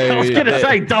 So I was going to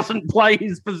say, doesn't play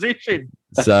his position.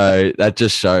 So that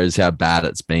just shows how bad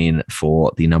it's been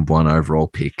for the number 1 overall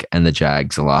pick and the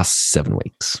Jags the last 7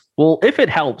 weeks. Well, if it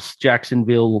helps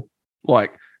Jacksonville,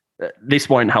 this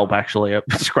won't help actually,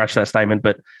 scratch that statement,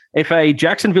 but if a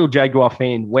Jacksonville Jaguar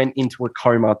fan went into a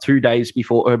coma 2 days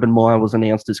before Urban Meyer was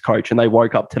announced as coach and they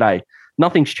woke up today,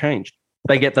 nothing's changed.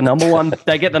 They get the number one, pick.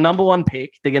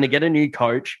 They're going to get a new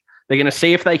coach. They're going to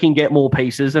see if they can get more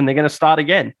pieces and they're going to start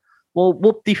again. Well,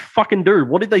 what do you fucking do?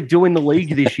 What did they do in the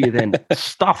league this year then?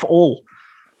 Stuff all.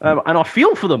 And I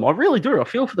feel for them. I really do. I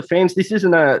feel for the fans. This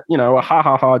isn't a ha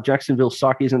ha ha Jacksonville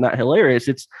suck. Isn't that hilarious?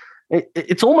 It's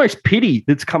it's almost pity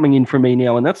that's coming in from me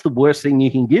now, and that's the worst thing you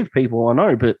can give people, I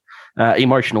know, but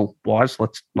emotional wise,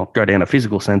 let's not go down a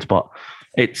physical sense, but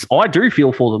I do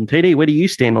feel for them. TD, where do you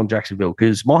stand on Jacksonville?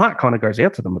 Because my heart kind of goes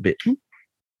out to them a bit.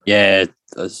 Yeah,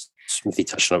 as Smithy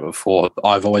touched on it before,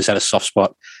 I've always had a soft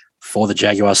spot for the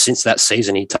Jaguars since that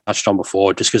season he touched on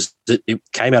before, just because it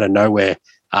came out of nowhere.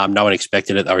 No one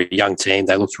expected it. They were a young team.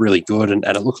 They looked really good, and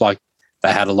it looked like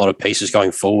they had a lot of pieces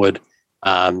going forward. They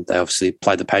obviously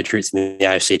played the Patriots in the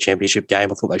AFC Championship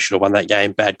game. I thought they should have won that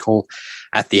game. Bad call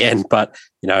at the end, but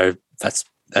that's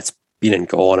been and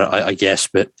gone, I guess.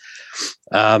 But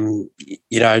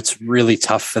it's really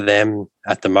tough for them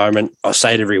at the moment. I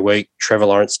say it every week. Trevor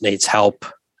Lawrence needs help.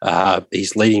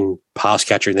 His leading pass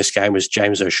catcher in this game was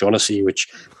James O'Shaughnessy, which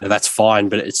that's fine,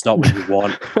 but it's not what you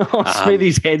want.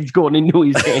 Smithy's head's gone into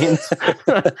his hands.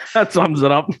 That sums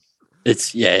it up.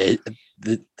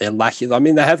 They're lacking. I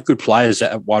mean, they have good players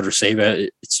at wide receiver.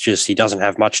 It's just he doesn't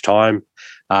have much time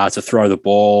to throw the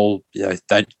ball.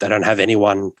 They don't have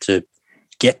anyone to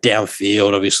get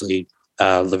downfield. Obviously,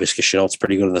 Laviska Shenault's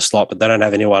pretty good in the slot, but they don't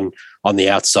have anyone on the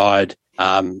outside.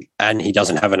 And he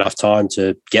doesn't have enough time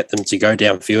to get them to go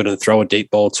downfield and throw a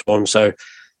deep ball to him. So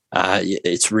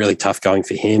it's really tough going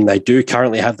for him. They do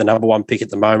currently have the number 1 pick at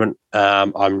the moment.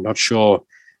 I'm not sure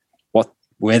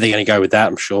where they're going to go with that.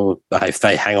 I'm sure if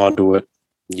they hang on to it,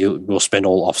 we'll spend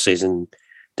all offseason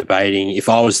debating. If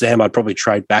I was them, I'd probably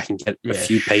trade back and get a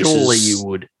few pieces. Surely you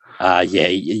would.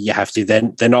 You have to.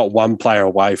 Then they're not one player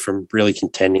away from really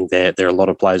contending. They're a lot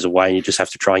of players away, and you just have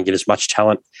to try and get as much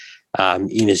talent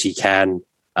in as you can,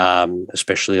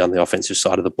 especially on the offensive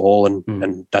side of the ball.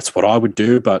 And that's what I would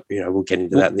do. But, we'll get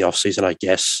into that in the offseason, I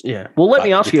guess. Yeah. Well, let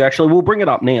me ask you, actually, we'll bring it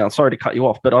up now. Sorry to cut you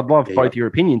off, but I'd love both your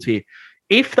opinions here.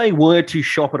 If they were to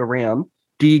shop it around,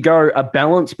 do you go a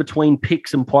balance between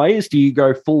picks and players? Do you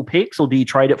go full picks, or do you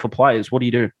trade it for players? What do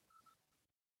you do?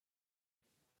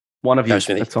 One of you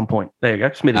at some point. There you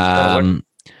go. Smithy.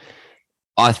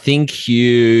 I think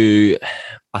you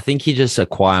just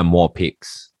acquire more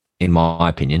picks, in my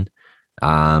opinion.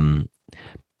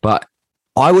 But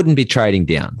I wouldn't be trading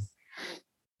down.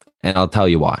 And I'll tell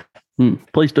you why.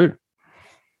 Please do.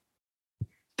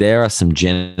 There are some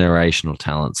generational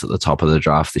talents at the top of the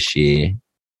draft this year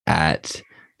at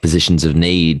positions of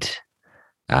need.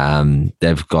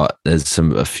 There's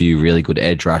a few really good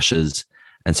edge rushers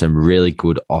and some really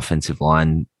good offensive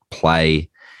line play.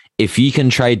 If you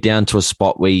can trade down to a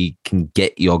spot where you can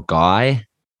get your guy,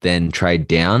 then trade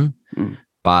down.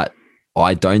 But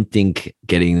I don't think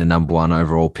getting the number 1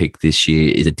 overall pick this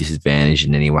year is a disadvantage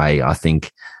in any way. I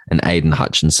think an Aiden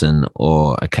Hutchinson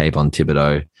or a Kayvon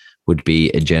Thibodeau would be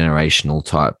a generational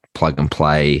type plug and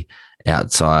play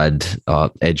outside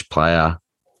edge player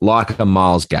like a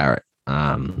Myles Garrett,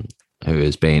 who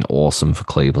has been awesome for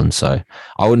Cleveland. So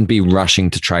I wouldn't be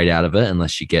rushing to trade out of it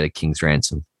unless you get a king's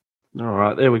ransom. All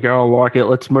right, there we go. I like it.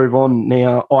 Let's move on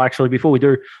now. Oh, actually, before we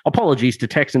do, apologies to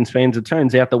Texans fans. It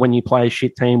turns out that when you play a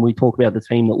shit team, we talk about the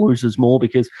team that loses more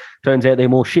because it turns out they're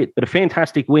more shit. But a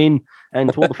fantastic win.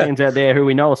 And to all the fans out there who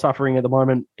we know are suffering at the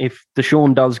moment, if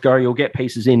Deshaun does go, you'll get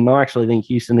pieces in. I actually think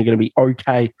Houston are going to be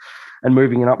okay and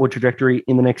moving an upward trajectory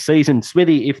in the next season.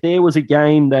 Smithy, if there was a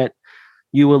game that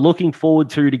you were looking forward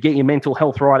to get your mental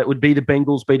health right, it would be the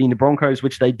Bengals beating the Broncos,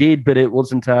 which they did, but it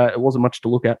wasn't much to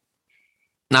look at.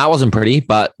 No, it wasn't pretty,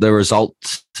 but the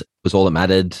result was all that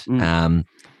mattered.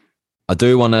 I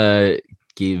do want to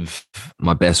give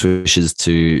my best wishes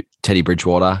to Teddy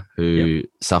Bridgewater, who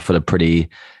suffered a pretty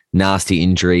nasty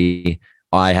injury.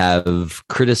 I have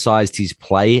criticized his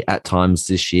play at times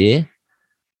this year,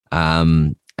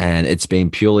 and it's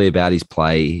been purely about his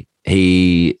play.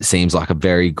 He seems like a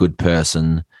very good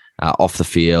person off the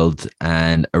field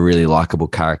and a really likable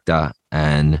character.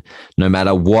 And no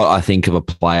matter what I think of a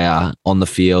player on the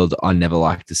field, I never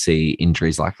like to see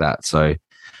injuries like that. So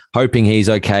hoping he's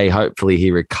okay. Hopefully he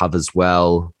recovers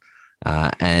well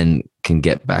and can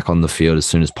get back on the field as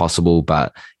soon as possible.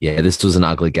 But yeah, this was an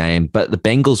ugly game. But the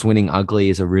Bengals winning ugly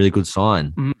is a really good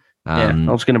sign. I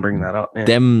was going to bring that up. Yeah.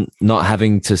 Them not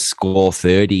having to score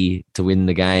 30 to win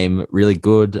the game, really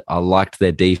good. I liked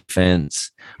their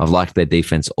defense. I've liked their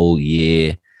defense all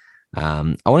year.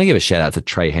 I want to give a shout out to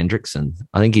Trey Hendrickson.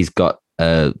 I think he's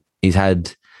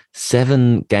had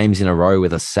 7 games in a row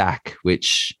with a sack,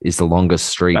 which is the longest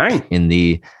streak in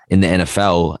the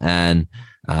NFL. And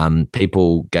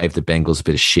people gave the Bengals a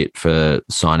bit of shit for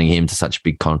signing him to such a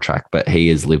big contract, but he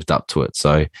has lived up to it.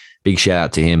 So big shout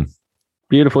out to him.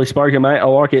 Beautifully spoken, mate. I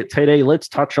like it. TD, let's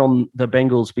touch on the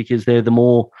Bengals because they're the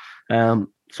more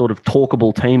sort of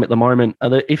talkable team at the moment.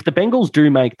 If the Bengals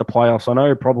do make the playoffs, I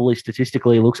know probably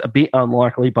statistically it looks a bit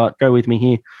unlikely, but go with me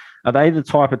here. Are they the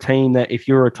type of team that if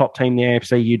you're a top team in the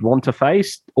AFC, you'd want to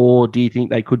face, or do you think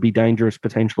they could be dangerous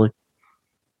potentially?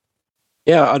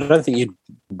 Yeah, I don't think you'd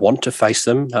want to face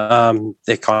them.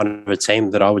 They're kind of a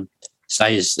team that I would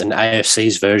say is an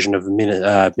AFC's version of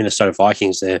Minnesota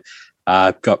Vikings. They've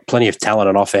got plenty of talent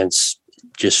on offense,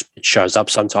 just it shows up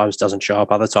sometimes, doesn't show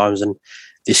up other times. And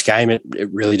this game, it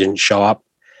really didn't show up.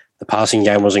 The passing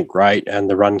game wasn't great and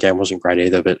the run game wasn't great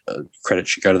either, but credit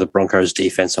should go to the Broncos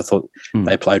defense. I thought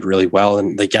they played really well,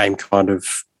 and the game kind of,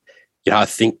 I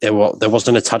think there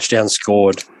wasn't a touchdown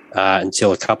scored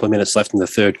until a couple of minutes left in the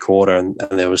third quarter, and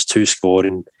there was 2 scored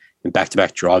in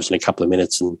back-to-back drives in a couple of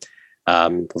minutes. And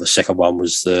the second one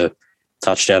was the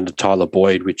touchdown to Tyler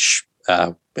Boyd, which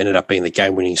ended up being the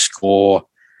game-winning score.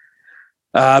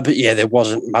 But yeah, there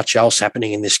wasn't much else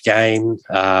happening in this game.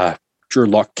 Drew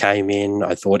Lock came in.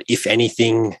 I thought, if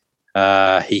anything,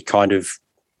 he kind of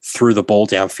threw the ball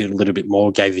downfield a little bit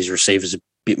more, gave his receivers a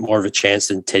bit more of a chance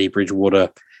than Teddy Bridgewater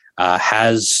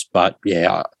has. But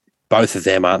yeah, both of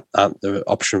them aren't the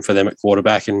option for them at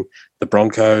quarterback. And the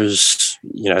Broncos,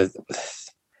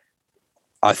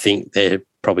 I think they're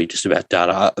probably just about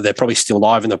done. They're probably still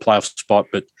live in the playoff spot,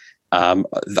 but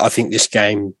I think this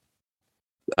game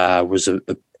was a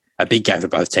big game for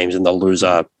both teams, and the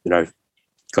loser,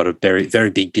 got a very, very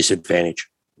big disadvantage.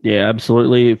 Yeah,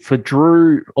 absolutely. For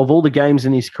Drew, of all the games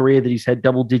in his career that he's had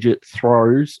double-digit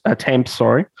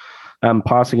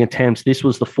passing attempts, this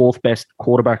was the 4th best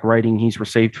quarterback rating he's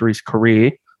received for his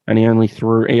career, and he only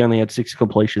had 6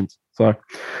 completions. So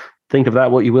think of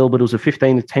that what you will, but it was a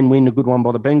 15-10 win, a good one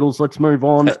by the Bengals. Let's move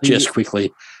on. Just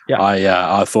quickly, yeah.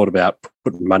 I thought about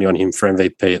putting money on him for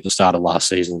MVP at the start of last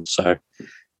season, so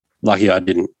lucky I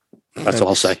didn't. That's all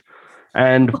I'll say.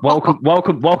 And welcome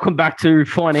back to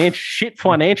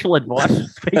financial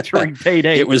advice featuring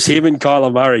TD. It was him and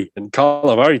Kyler Murray, and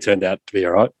Kyler Murray turned out to be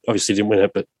all right. Obviously didn't win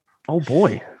it, but oh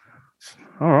boy,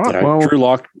 all right. Drew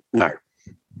Lock, no,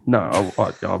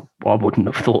 I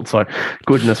wouldn't have thought so.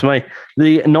 Goodness me,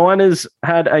 the Niners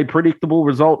had a predictable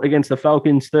result against the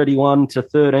Falcons,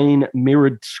 31-13,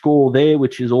 mirrored score there,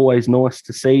 which is always nice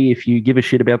to see if you give a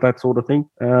shit about that sort of thing.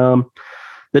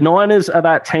 The Niners are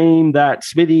that team that,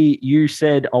 Smithy, you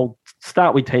said, I'll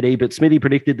start with TD, but Smithy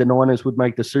predicted the Niners would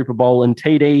make the Super Bowl. And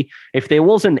TD, if there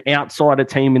was an outsider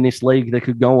team in this league that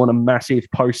could go on a massive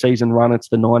postseason run, it's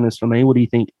the Niners for me. What do you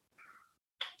think?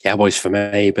 Cowboys for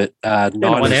me, but Niners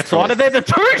not an outsider. They're the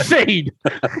 2 seed.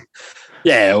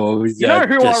 Yeah, well, you know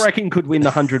who I reckon could win the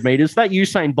 100 meters? That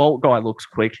Usain Bolt guy looks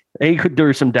quick. He could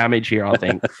do some damage here, I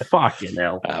think. Fucking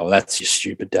hell. Well, that's just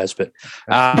stupid, Daz. But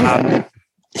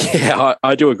yeah,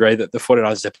 I do agree that the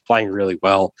 49ers are playing really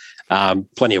well.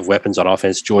 Plenty of weapons on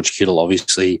offense. George Kittle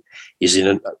obviously is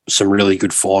in some really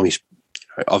good form. He's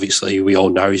obviously, we all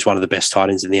know he's one of the best tight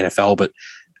ends in the NFL, but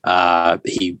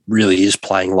he really is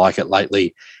playing like it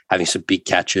lately, having some big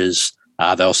catches.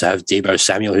 They also have Deebo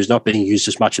Samuel, who's not being used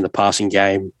as much in the passing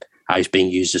game. He's being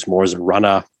used as more as a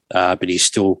runner, but he's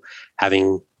still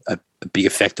having a big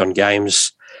effect on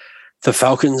games. The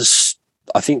Falcons,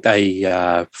 I think they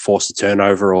forced a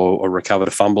turnover or recovered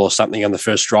a fumble or something on the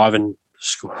first drive, and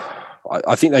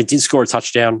I think they did score a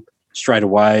touchdown straight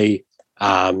away,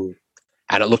 and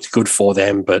it looked good for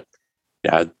them. But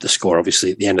the score,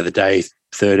 obviously, at the end of the day,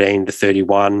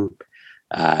 13-31,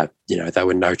 they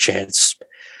were no chance.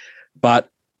 But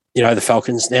the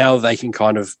Falcons now, they can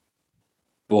the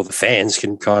fans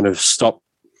can kind of stop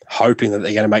hoping that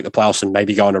they're going to make the playoffs and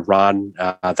maybe go on a run.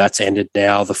 That's ended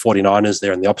now. The 49ers,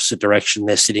 they're in the opposite direction.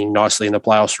 They're sitting nicely in the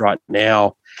playoffs right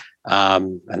now,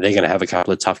 and they're going to have a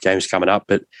couple of tough games coming up.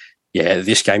 But, yeah,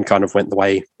 this game kind of went the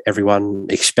way everyone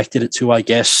expected it to, I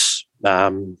guess.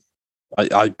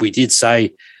 We did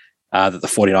say that the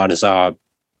 49ers are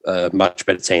a much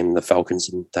better team than the Falcons,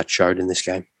 and that showed in this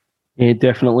game. Yeah,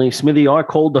 definitely. Smithy, I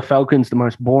called the Falcons the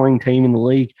most boring team in the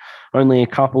league only a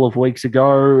couple of weeks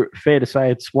ago. Fair to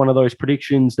say it's one of those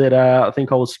predictions that I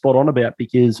think I was spot on about,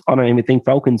 because I don't even think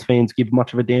Falcons fans give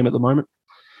much of a damn at the moment.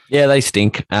 Yeah, they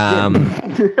stink. The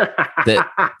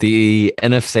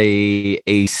NFC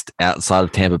East outside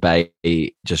of Tampa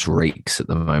Bay just reeks at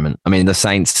the moment. I mean, the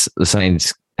Saints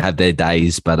have their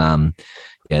days, but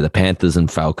the Panthers and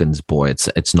Falcons, boy,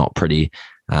 it's not pretty.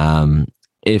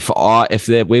 If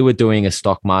we were doing a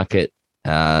stock market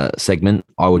segment,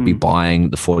 I would be buying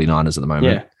the 49ers at the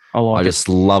moment. Yeah, I just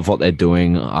love what they're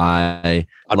doing. I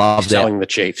love selling the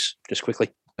Chiefs just quickly.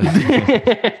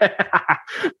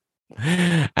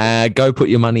 Go put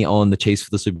your money on the Chiefs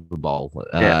for the Super Bowl.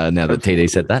 Now that TD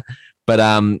said that, but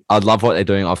I love what they're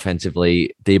doing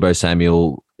offensively. Deebo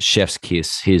Samuel chef's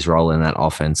kiss. His role in that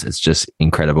offense is just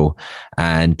incredible.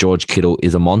 And George Kittle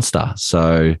is a monster.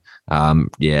 So, I'm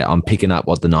picking up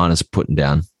what the Niners are putting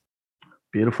down.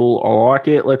 Beautiful. I like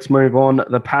it. Let's move on.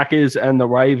 The Packers and the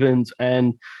Ravens.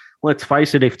 And let's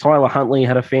face it, if Tyler Huntley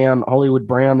had found Hollywood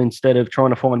Brown instead of trying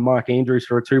to find Mark Andrews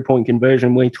for a 2-point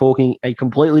conversion, we're talking a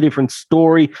completely different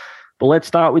story. But let's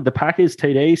start with the Packers,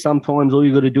 TD. Sometimes all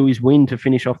you got to do is win to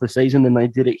finish off the season, and they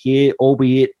did it here,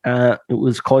 albeit it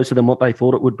was closer than what they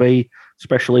thought it would be,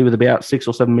 especially with about 6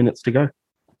 or 7 minutes to go.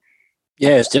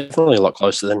 Yeah, it's definitely a lot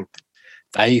closer than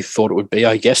they thought it would be,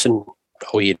 I guess, and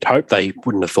you'd hope they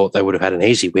wouldn't have thought they would have had an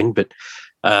easy win, but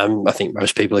I think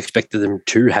most people expected them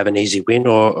to have an easy win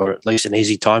or at least an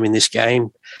easy time in this game.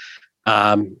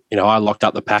 I locked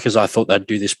up the Packers. I thought they'd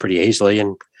do this pretty easily,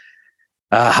 and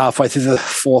halfway through the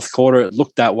fourth quarter, it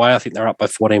looked that way. I think they're up by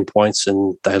 14 points,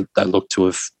 and they looked to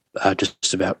have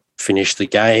just about finished the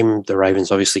game. The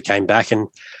Ravens obviously came back, and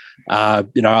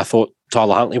I thought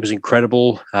Tyler Huntley was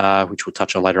incredible, which we'll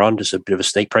touch on later on, just a bit of a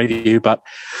sneak preview. But,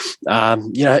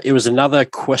 it was another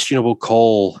questionable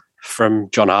call from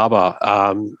John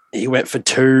Harbaugh. He went for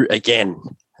 2 again.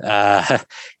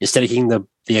 Instead of kicking the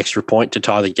extra point to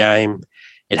tie the game,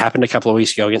 it happened a couple of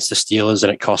weeks ago against the Steelers,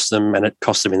 and it cost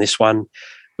them in this one.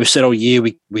 We've said all year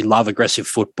we love aggressive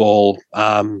football,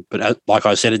 but like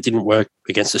I said, it didn't work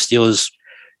against the Steelers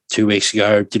 2 weeks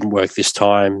ago, didn't work this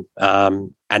time,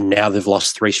 and now they've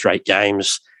lost 3 straight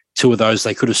games. 2 of those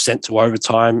they could have sent to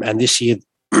overtime, and this year,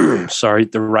 the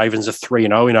Ravens are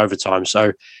 3-0 in overtime,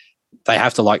 so they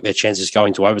have to like their chances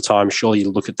going to overtime. Surely you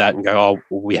look at that and go,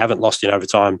 we haven't lost in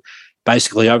overtime.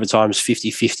 Basically, overtime's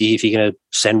 50-50. If you're going to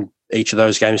send each of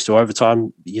those games to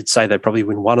overtime, you'd say they probably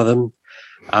win one of them.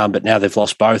 But now they've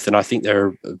lost both, and I think they're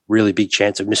a really big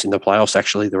chance of missing the playoffs,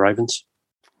 actually, the Ravens.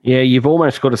 Yeah, you've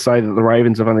almost got to say that the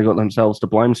Ravens have only got themselves to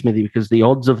blame, Smithy, because the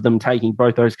odds of them taking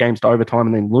both those games to overtime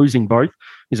and then losing both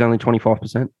is only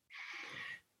 25%.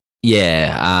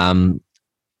 Yeah,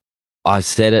 I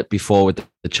said it before with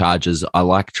the Chargers. I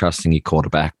like trusting your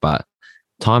quarterback, but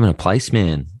time and a place,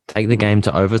 man. Take the game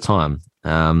to overtime.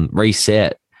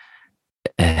 Reset.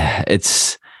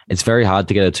 It's very hard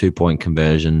to get a 2-point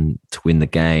conversion to win the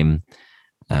game.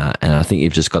 And I think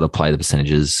you've just got to play the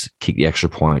percentages, kick the extra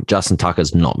point. Justin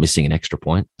Tucker's not missing an extra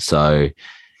point. So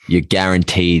you're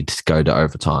guaranteed to go to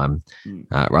overtime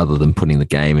rather than putting the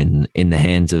game in the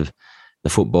hands of the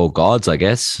football gods, I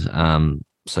guess.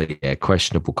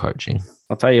 Questionable coaching.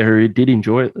 I'll tell you who did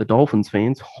enjoy it, the Dolphins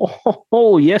fans.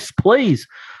 Oh, yes, please.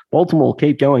 Baltimore,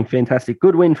 keep going. Fantastic.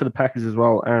 Good win for the Packers as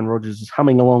well. Aaron Rodgers is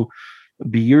humming along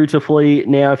beautifully.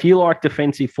 Now, if you like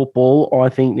defensive football, I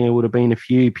think there would have been a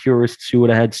few purists who would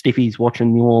have had stiffies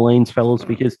watching New Orleans, fellas,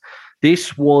 because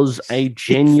this was a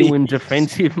genuine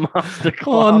defensive masterclass.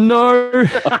 Oh, no.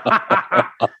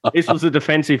 This was a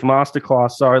defensive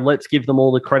masterclass, so let's give them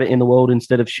all the credit in the world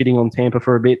instead of shitting on Tampa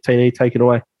for a bit. TD, take it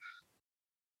away.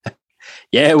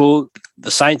 Yeah, well,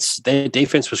 the Saints, their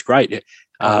defense was great.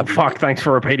 Thanks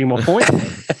for repeating my point.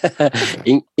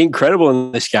 Incredible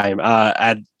in this game.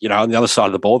 And, on the other side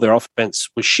of the ball, their offense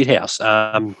was shithouse.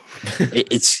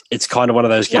 It's kind of one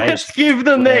of those games. Let's give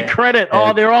them their credit.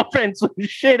 Their offense was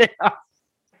shithouse.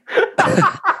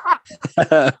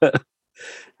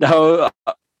 No,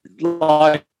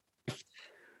 like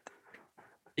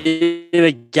in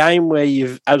a game where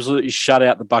you've absolutely shut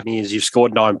out the Buccaneers, you've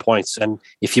scored 9 points. And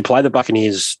if you play the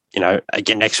Buccaneers,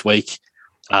 again next week,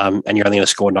 and you're only going to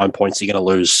score 9 points, you're going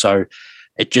to lose. So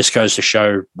it just goes to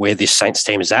show where this Saints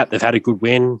team is at. They've had a good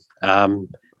win,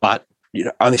 but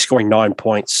only scoring 9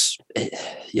 points,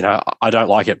 I don't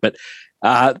like it. But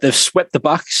they've swept the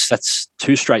Bucs. That's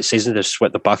 2 straight seasons they've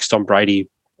swept the Bucs. Tom Brady,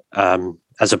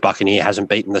 as a Buccaneer, hasn't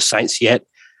beaten the Saints yet.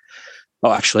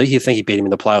 Oh, actually, you think he beat him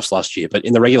in the playoffs last year, but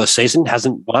in the regular season,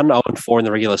 hasn't won 0-4 in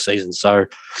the regular season. So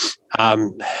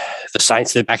the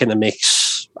Saints, they're back in the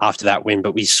mix after that win,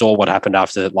 but we saw what happened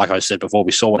after, like I said before,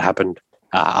 we saw what happened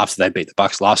after they beat the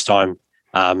Bucs last time.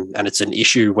 And it's an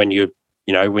issue when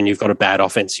when you've got a bad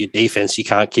offense, your defense, you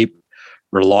can't keep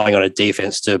relying on a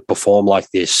defense to perform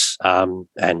like this. And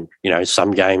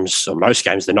some games or most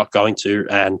games, they're not going to.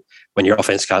 And when your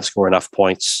offense can't score enough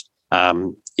points,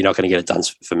 you're not going to get it done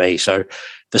for me. So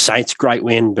the Saints, great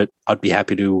win, but I'd be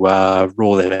happy to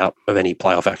rule them out of any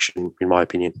playoff action, in my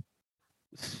opinion.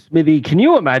 Smithy, can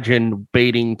you imagine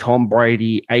beating Tom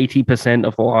Brady 80%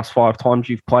 of the last 5 times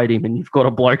you've played him and you've got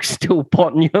a bloke still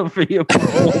potting you for your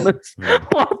performance?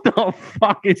 What the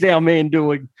fuck is our man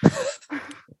doing?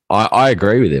 I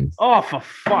agree with him. Oh, for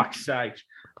fuck's sake.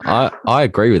 I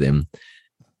agree with him.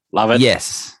 Love it.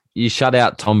 Yes, you shut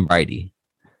out Tom Brady.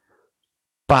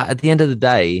 But at the end of the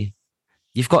day,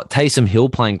 you've got Taysom Hill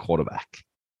playing quarterback.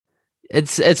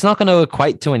 it's not going to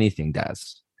equate to anything,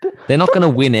 Daz. They're not going to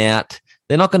win out.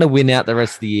 They're not going to win out the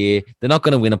rest of the year. They're not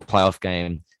going to win a playoff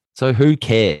game. So who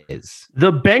cares?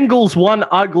 The Bengals won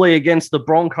ugly against the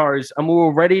Broncos, and we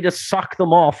were ready to suck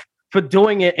them off for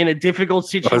doing it in a difficult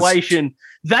situation.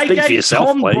 They gave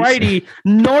Tom Brady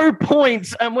no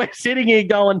points, and we're sitting here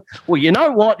going, well, you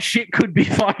know what? Shit could be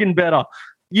fucking better.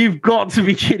 You've got to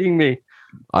be kidding me.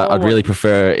 I'd really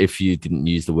prefer if you didn't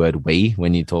use the word we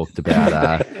when you talked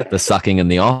about the sucking and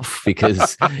the off,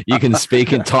 because you can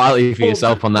speak entirely for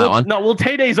yourself on that one. No, well,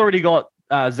 TD's already got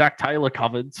Zach Taylor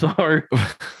covered, so...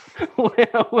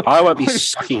 I won't be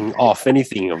sucking off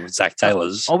anything of Zach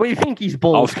Taylor's. Oh, we think he's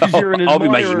balls. I'll be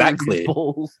making that clear.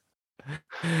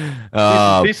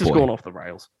 This has gone off the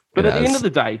rails. But at the end of the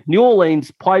day, New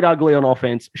Orleans played ugly on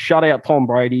offense, shut out Tom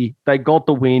Brady. They got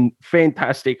the win.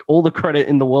 Fantastic. All the credit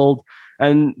in the world.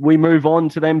 And we move on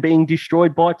to them being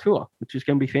destroyed by Tua, which is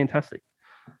going to be fantastic.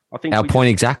 I think our point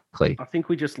exactly. I think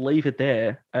we just leave it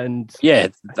there, and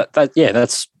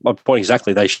that's my point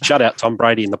exactly. They shut out Tom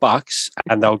Brady in the Bucs,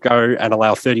 and they'll go and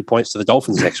allow 30 points to the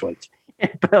Dolphins next week. I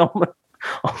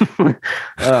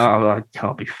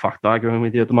can't be fucked arguing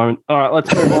with you at the moment. All right,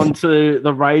 let's move on to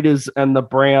the Raiders and the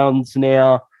Browns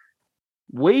now.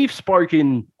 We've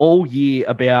spoken all year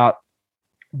about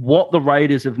what the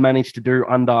Raiders have managed to do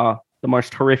under the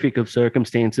most horrific of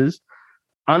circumstances.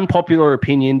 Unpopular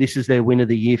opinion, this is their win of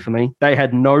the year for me. They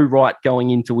had no right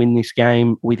going in to win this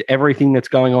game. With everything that's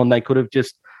going on, they could have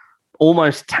just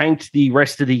almost tanked the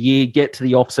rest of the year, get to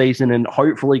the offseason, and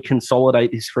hopefully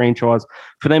consolidate this franchise.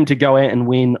 For them to go out and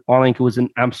win, I think it was an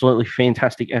absolutely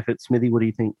fantastic effort. Smithy, what do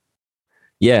you think?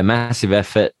 Yeah, massive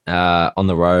effort on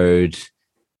the road.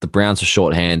 The Browns are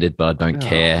shorthanded, but I don't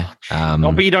care.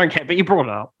 But you don't care, but you brought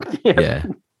it up. Yeah.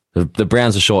 The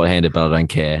Browns are shorthanded, but I don't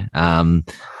care.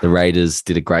 The Raiders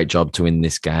did a great job to win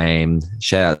this game.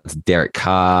 Shout out to Derek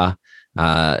Carr,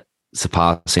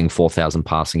 surpassing 4,000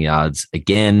 passing yards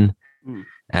again.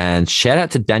 And shout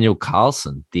out to Daniel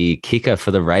Carlson, the kicker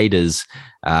for the Raiders.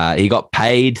 He got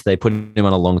paid. They put him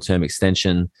on a long-term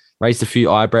extension. Raised a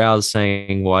few eyebrows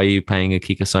saying, why are you paying a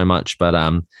kicker so much?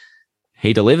 But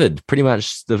he delivered pretty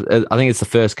much. I think it's the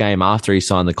first game after he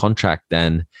signed the contract,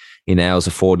 and he nails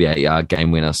a 48-yard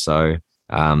game winner. So,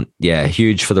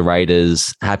 huge for the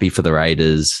Raiders. Happy for the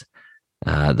Raiders.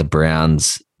 The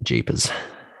Browns, jeepers.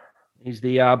 He's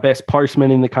the best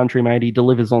postman in the country, mate. He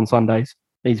delivers on Sundays.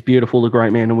 He's beautiful, a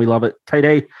great man, and we love it.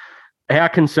 TD, how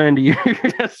concerned are you?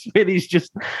 Smithy's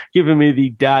just giving me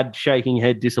the dad shaking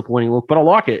head, disappointing look, but I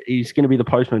like it. He's going to be the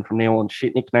postman from now on.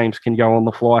 Shit, nicknames can go on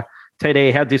the fly.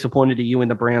 TD, how disappointed are you in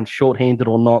the Browns, short-handed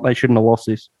or not? They shouldn't have lost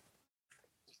this.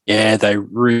 Yeah, they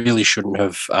really shouldn't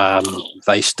have.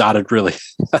 They started really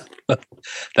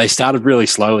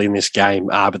slowly in this game,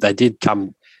 but they did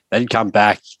come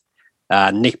back.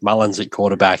 Nick Mullins at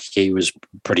quarterback, he was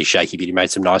pretty shaky, but he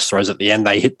made some nice throws at the end.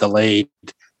 They hit the lead.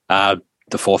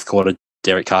 The fourth quarter,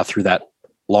 Derek Carr threw that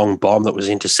long bomb that was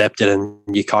intercepted, and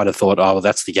you kind of thought, oh, well,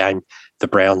 that's the game. The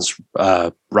Browns'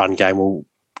 run game will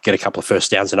get a couple of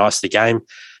first downs and ice the game.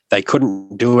 They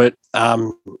couldn't do it,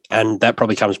 and that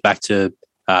probably comes back to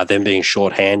them being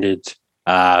shorthanded.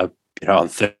 On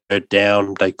third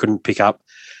down, they couldn't pick up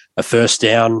a first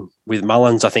down with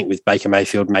Mullins. I think with Baker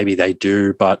Mayfield, maybe they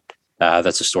do, but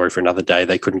that's a story for another day.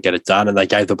 They couldn't get it done, and they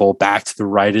gave the ball back to the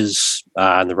Raiders,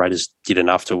 and the Raiders did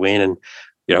enough to win. And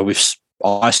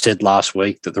I said last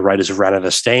week that the Raiders have run out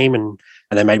of steam, and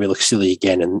they made me look silly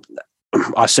again. And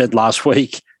I said last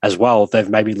week as well, they've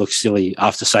made me look silly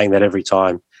after saying that every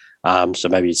time. So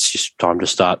maybe it's just time to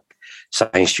start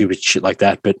saying stupid shit like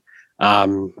that. But I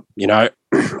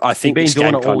think you've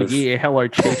been doing it all year. Hello,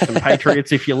 Chiefs and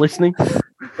Patriots, if you're listening.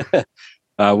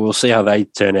 We'll see how they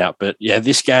turn out. But yeah,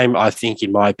 this game, I think,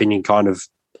 in my opinion,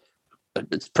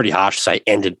 it's pretty harsh to say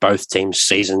ended both teams'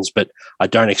 seasons, but I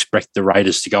don't expect the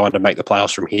Raiders to go on to make the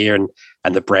playoffs from here.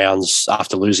 And the Browns,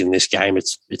 after losing this game,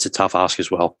 it's a tough ask as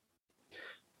well.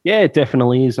 Yeah, it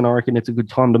definitely is, and I reckon it's a good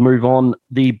time to move on.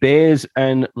 The Bears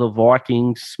and the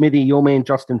Vikings. Smithy, your man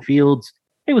Justin Fields,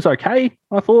 he was okay,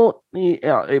 I thought.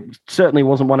 It certainly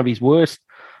wasn't one of his worst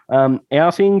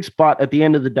outings, but at the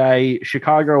end of the day,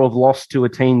 Chicago have lost to a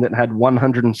team that had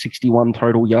 161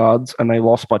 total yards, and they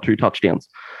lost by 2 touchdowns.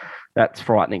 That's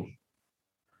frightening.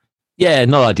 Yeah,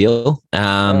 not ideal.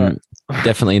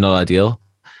 Definitely not ideal.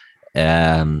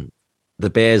 The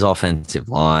Bears' offensive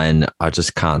line, I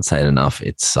just can't say it enough.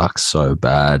 It sucks so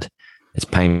bad. It's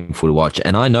painful to watch.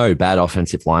 And I know bad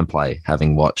offensive line play,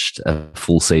 having watched a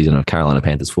full season of Carolina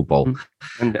Panthers football.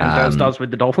 And Daz does with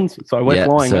the Dolphins. So we're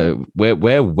flying. So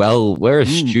we're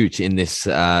astute in this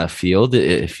field.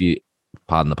 If you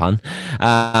Pardon the pun.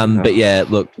 But yeah,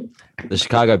 look, the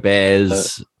Chicago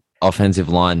Bears offensive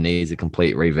line needs a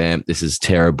complete revamp. This is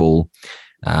terrible.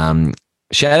 I want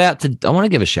to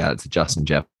give a shout out to Justin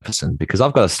Jefferson because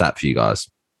I've got a stat for you guys.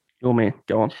 Your man,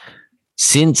 go on.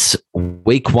 Since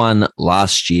week 1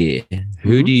 last year,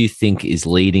 who do you think is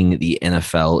leading the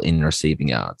NFL in receiving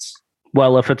yards?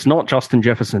 Well, if it's not Justin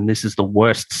Jefferson, this is the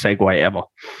worst segue ever.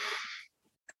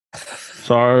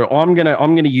 So I'm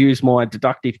gonna use my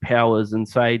deductive powers and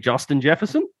say Justin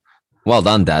Jefferson. Well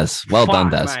done, Daz. Well done,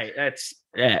 Daz. Mate,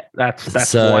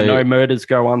 that's why no murders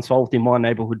go unsolved in my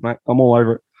neighborhood, mate. I'm all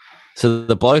over it. So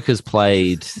the bloke has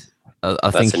played. I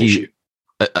think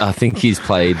he's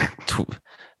played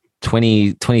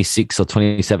 26 or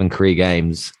 27 career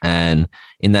games, and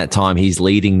in that time, he's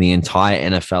leading the entire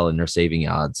NFL in receiving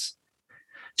yards.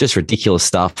 Just ridiculous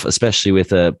stuff, especially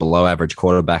with a below-average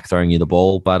quarterback throwing you the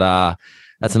ball. But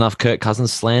that's enough Kirk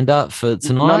Cousins slander for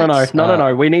tonight.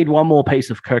 No. We need one more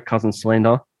piece of Kirk Cousins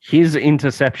slander. His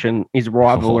interception is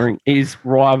rivaling. What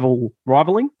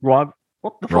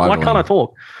the fuck? Why can't I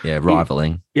talk? Yeah,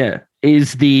 rivaling.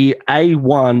 Is the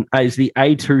A1 is the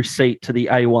A2 seat to the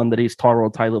A1 that is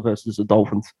Tyrod Taylor versus the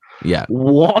Dolphins. Yeah.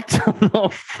 What the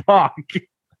fuck?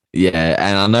 Yeah,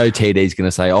 and I know TD's going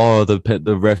to say, "Oh, the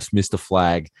refs missed a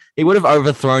flag." He would have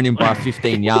overthrown him by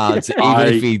 15 yards, even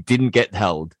if he didn't get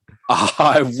held.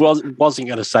 I wasn't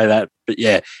going to say that, but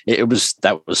yeah,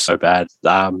 that was so bad.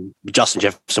 Justin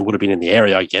Jefferson would have been in the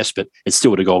area, I guess, but it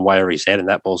still would have gone way over his head, and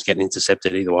that ball's getting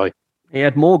intercepted either way. He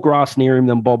had more grass near him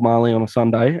than Bob Marley on a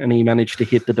Sunday, and he managed to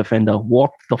hit the defender.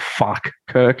 What the fuck,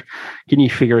 Kirk? Can you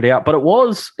figure it out? But it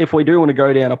was, if we do want to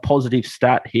go down a positive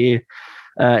stat here,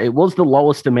 it was the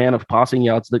lowest amount of passing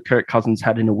yards that Kirk Cousins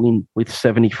had in a win with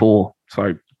 74.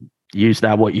 So use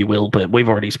that what you will, but we've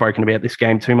already spoken about this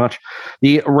game too much.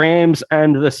 The Rams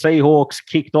and the Seahawks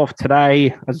kicked off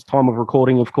today, as time of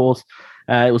recording, of course.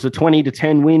 It was a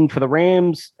 20-10 win for the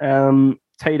Rams.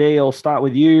 TD, I'll start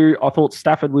with you. I thought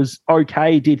Stafford was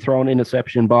okay, did throw an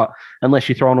interception, but unless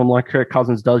you throw on like Kirk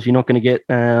Cousins does, you're not going to get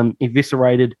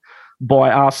eviscerated by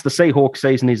us. The Seahawks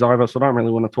season is over, so I don't really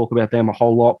want to talk about them a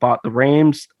whole lot, but the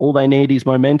Rams, all they need is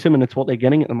momentum, and it's what they're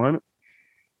getting at the moment.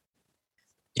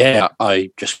 Yeah,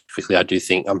 I do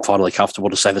think I'm finally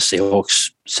comfortable to say the Seahawks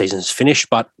season's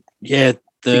finished, but yeah,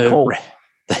 the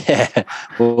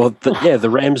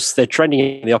Rams, they're trending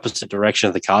in the opposite direction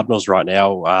of the Cardinals right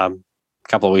now. A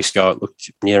couple of weeks ago, it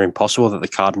looked near impossible that the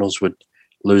Cardinals would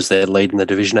lose their lead in the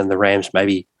division, and the Rams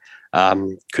maybe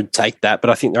could take that.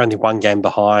 But I think they're only one game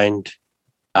behind.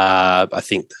 I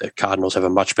think the Cardinals have a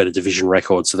much better division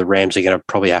record, so the Rams are going to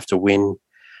probably have to win.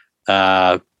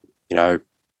 They're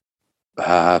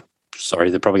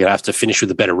probably going to have to finish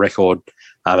with a better record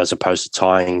as opposed to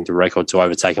tying the record to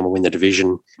overtake them and win the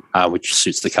division, which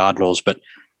suits the Cardinals. But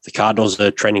the Cardinals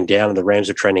are trending down and the Rams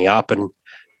are trending up. And,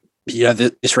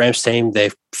 this Rams team,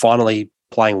 they're finally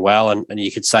playing well. And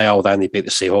you could say, they only beat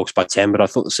the Seahawks by 10, but I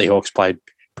thought the Seahawks played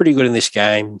pretty good in this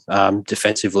game.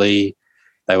 Defensively,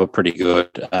 they were pretty good.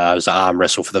 It was an arm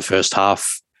wrestle for the first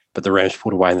half, but the Rams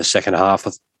pulled away in the second half.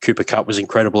 Cooper Kupp was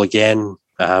incredible again.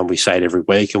 We say it every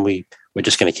week, and we're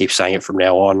just going to keep saying it from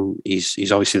now on.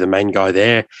 He's obviously the main guy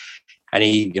there, and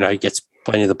he gets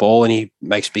plenty of the ball and he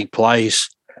makes big plays.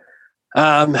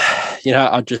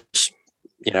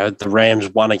 The Rams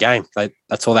won a game.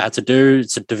 That's all they had to do.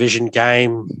 It's a division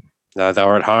game. They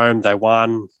were at home. They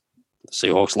won. The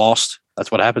Seahawks lost.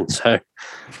 That's what happened. So,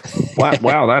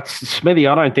 wow, that's Smithy.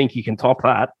 I don't think you can top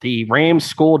that. The Rams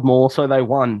scored more, so they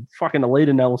won. Fucking elite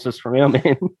analysis from our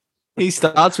man. He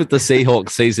starts with the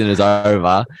Seahawks season is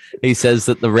over. He says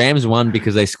that the Rams won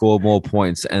because they scored more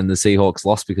points and the Seahawks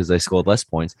lost because they scored less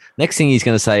points. Next thing he's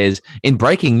going to say is, in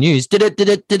breaking news,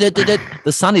 the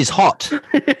sun is hot.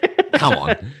 Come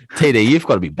on, TD, you've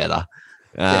got to be better.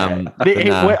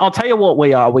 I'll tell you what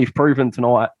we are. We've proven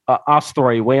tonight, us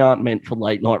three, we aren't meant for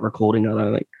late night recording, I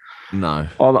don't think. No.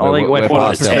 I think we're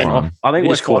 5%. I think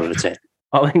we're quarter to 10.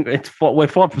 I think we're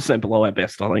 5% below our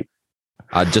best, I think.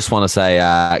 I just want to say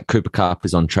Cooper Kupp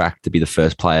is on track to be the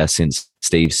first player since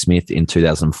Steve Smith in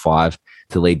 2005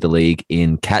 to lead the league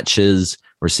in catches,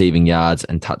 receiving yards,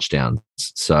 and touchdowns.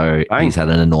 So he's had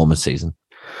an enormous season.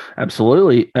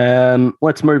 Absolutely.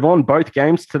 Let's move on. Both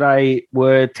games today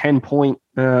were 10-point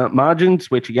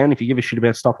margins, which, again, if you give a shit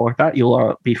about stuff like that,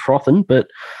 you'll be frothing. But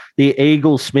the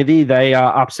Eagles, Smithy, they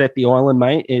upset the island,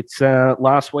 mate. It's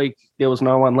last week there was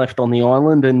no one left on the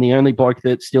island, and the only bloke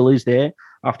that still is there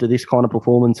after this kind of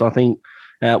performance, I think,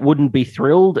 wouldn't be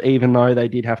thrilled, even though they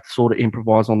did have to sort of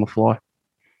improvise on the fly.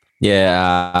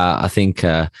 Yeah, I think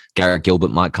Garrett Gilbert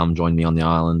might come join me on the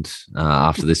island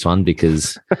after this one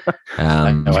because he's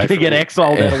going to get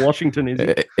exiled out of Washington,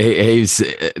 is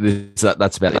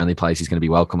that's about the only place he's going to be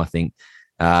welcome, I think.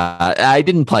 He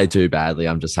didn't play too badly.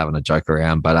 I'm just having a joke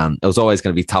around, but it was always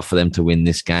going to be tough for them to win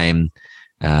this game.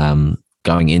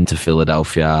 Going into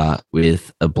Philadelphia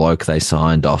with a bloke they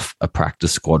signed off a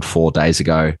practice squad 4 days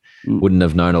ago, wouldn't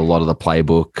have known a lot of the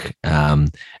playbook.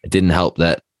 It didn't help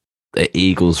that the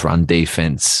Eagles' run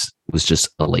defense was just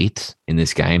elite in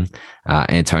this game.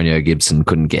 Antonio Gibson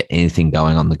couldn't get anything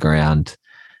going on the ground,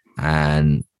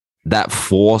 and that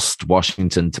forced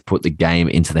Washington to put the game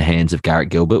into the hands of Garrett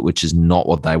Gilbert, which is not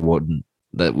what they would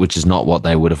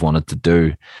have wanted to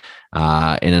do.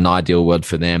 In an ideal world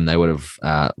for them, they would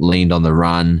have leaned on the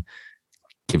run,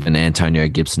 given Antonio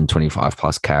Gibson 25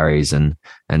 plus carries and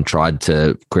tried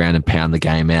to ground and pound the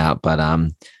game out, but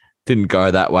didn't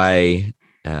go that way.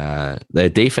 Their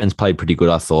defense played pretty good,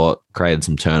 I thought, created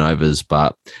some turnovers,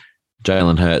 but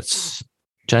Jalen Hurts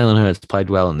played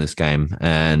well in this game,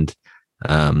 and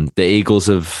the Eagles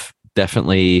have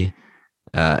definitely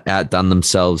outdone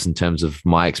themselves in terms of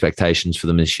my expectations for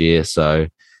them this year. So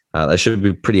they should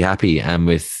be pretty happy. And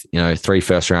with 3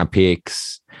 first-round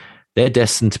picks, they're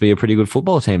destined to be a pretty good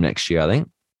football team next year, I think.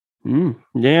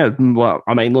 Yeah. Well,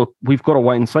 I mean, look, we've got to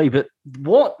wait and see. But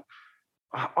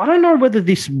I don't know whether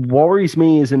this worries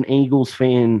me as an Eagles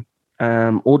fan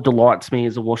or delights me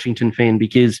as a Washington fan,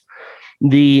 because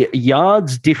the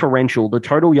yards differential, the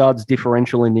total yards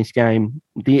differential in this game,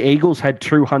 the Eagles had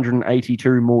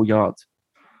 282 more yards,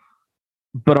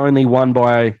 but only won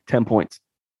by 10 points.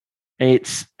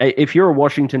 If you're a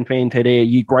Washington fan today, are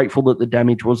you grateful that the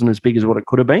damage wasn't as big as what it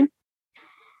could have been?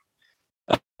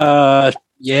 Yeah,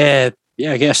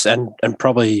 I guess, and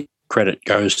probably credit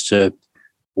goes to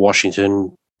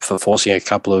Washington for forcing a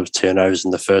couple of turnovers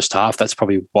in the first half. That's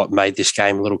probably what made this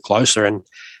game a little closer, and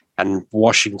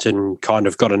Washington kind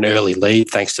of got an early lead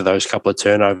thanks to those couple of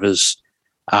turnovers,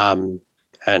 and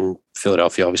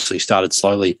Philadelphia obviously started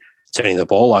slowly turning the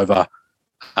ball over,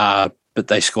 but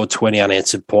they scored 20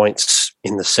 unanswered points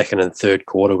in the second and third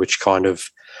quarter, which kind of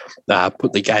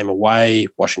put the game away.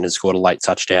 Washington scored a late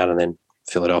touchdown, and then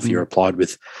Philadelphia replied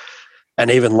with an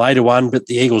even later one, but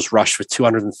the Eagles rushed for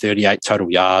 238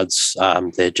 total yards.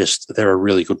 They're a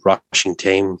really good rushing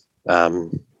team.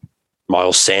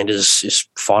 Miles Sanders is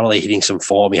finally hitting some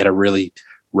form. He had a really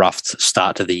rough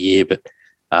start to the year, but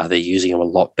they're using him a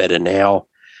lot better now.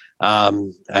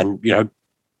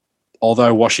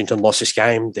 Although Washington lost this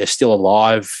game, they're still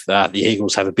alive. The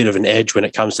Eagles have a bit of an edge when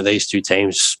it comes to these two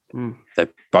teams. They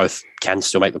both can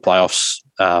still make the playoffs.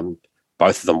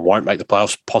 Both of them won't make the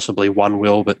playoffs. Possibly one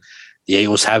will, but the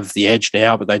Eagles have the edge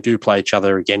now, but they do play each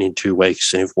other again in 2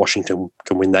 weeks. And if Washington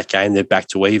can win that game, they're back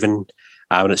to even.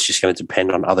 And it's just going to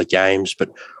depend on other games.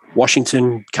 But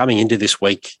Washington, coming into this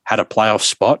week, had a playoff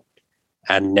spot,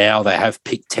 and now they have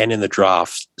picked 10 in the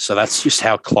draft. So that's just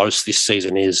how close this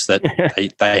season is, that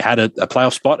they had a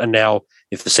playoff spot, and now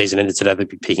if the season ended today, they'd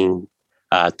be picking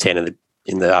 10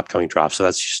 in the upcoming draft. So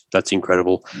that's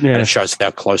incredible. Yeah. And it shows how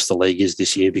close the league is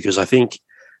this year, because I think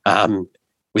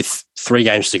with 3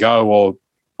 games to go,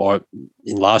 or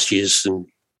in last year's and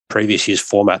previous year's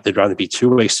format, there'd only be 2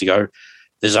 weeks to go.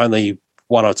 There's only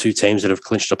 1 or 2 teams that have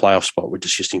clinched a playoff spot, which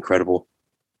is just incredible.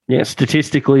 Yeah,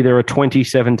 statistically, there are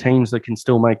 27 teams that can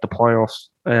still make the playoffs,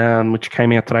 which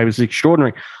came out today. It was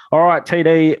extraordinary. All right,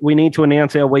 TD, we need to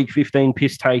announce our Week 15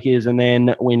 piss takers, and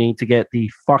then we need to get the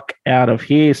fuck out of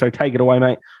here. So take it away,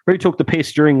 mate. Who took the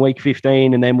piss during Week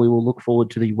 15, and then we will look forward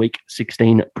to the Week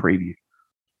 16 preview.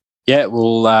 Yeah,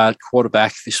 well,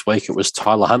 quarterback this week, it was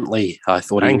Tyler Huntley. I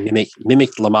thought he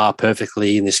mimicked Lamar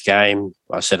perfectly in this game.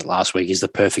 I said it last week, he's the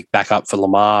perfect backup for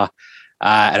Lamar.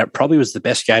 And it probably was the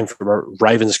best game for a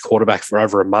Ravens quarterback for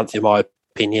over a month, in my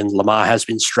opinion. Lamar has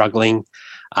been struggling,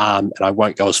 and I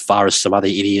won't go as far as some other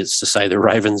idiots to say the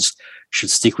Ravens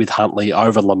should stick with Huntley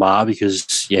over Lamar,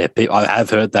 because, yeah, I have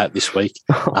heard that this week,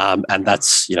 and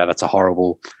that's a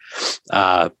horrible,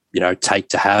 take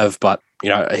to have. But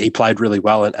he played really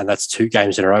well, and that's 2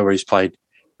 games in a row where he's played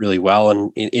really well.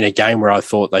 And in a game where I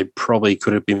thought they probably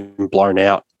could have been blown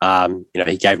out,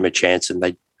 he gave him a chance, and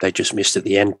they just missed at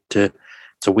the end to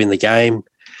win the game.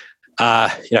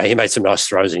 He made some nice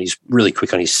throws, and he's really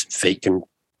quick on his feet, can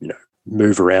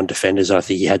move around defenders. I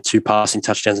think he had 2 passing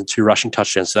touchdowns and 2 rushing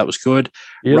touchdowns, so that was good.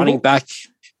 Beautiful. Running back,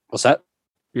 what's that?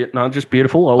 Yeah, no, just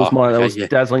beautiful. That was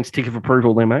dazzling stick of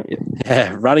approval there, mate.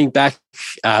 Yeah, running back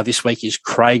this week is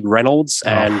Craig Reynolds,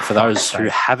 and for those who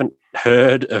haven't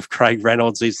heard of Craig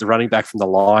Reynolds, he's the running back from the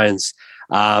Lions.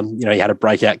 He had a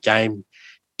breakout game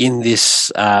in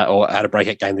this or at a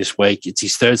breakout game this week. It's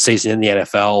his third season in the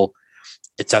NFL.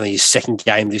 It's only his second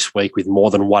game this week with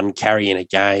more than one carry in a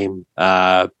game.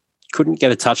 Couldn't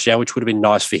get a touchdown, which would have been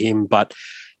nice for him, but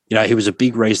he was a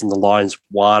big reason the Lions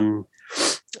won.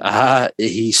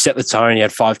 He set the tone. He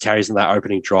had 5 carries in that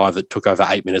opening drive that took over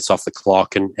 8 minutes off the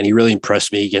clock, and he really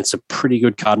impressed me against a pretty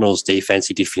good Cardinals defense.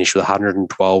 He did finish with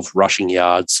 112 rushing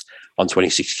yards on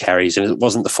 26 carries, and it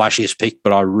wasn't the flashiest pick,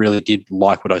 but I really did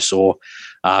like what I saw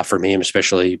from him,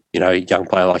 especially a young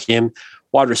player like him.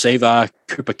 Wide receiver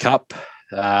Cooper Kupp,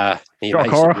 he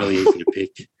makes it really easy to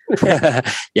pick.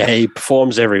 Yeah, he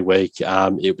performs every week.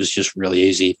 It was just really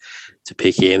easy to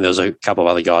pick him. There was a couple of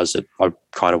other guys that I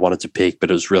kind of wanted to pick, but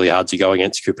it was really hard to go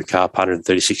against Cooper Kupp,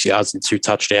 136 yards and 2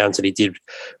 touchdowns, and he did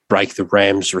break the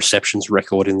Rams receptions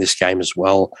record in this game as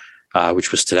well,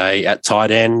 which was today. At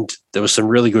tight end, there was some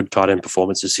really good tight end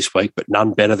performances this week, but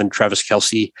none better than Travis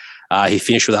Kelce. He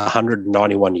finished with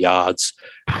 191 yards,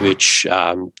 which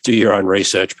do your own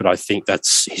research, but I think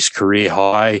that's his career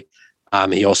high.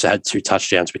 He also had 2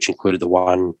 touchdowns, which included the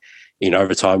one in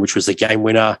overtime, which was the game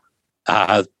winner.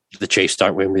 The Chiefs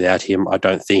don't win without him. I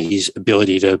don't think his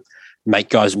ability to make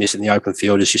guys miss in the open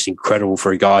field is just incredible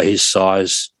for a guy his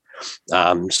size.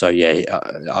 I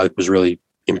was really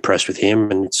impressed with him,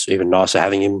 and it's even nicer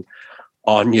having him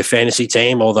on your fantasy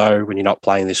team, although when you're not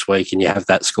playing this week and you have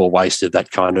that score wasted,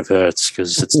 that kind of hurts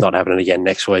because it's not happening again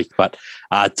next week. But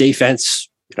defense,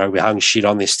 we hung shit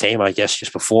on this team, I guess,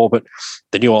 just before, but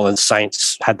the New Orleans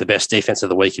Saints had the best defense of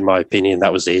the week, in my opinion.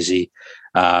 That was easy.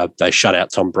 They shut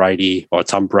out Tom Brady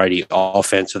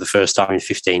offense for the first time in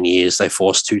 15 years. They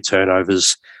forced 2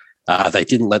 turnovers. They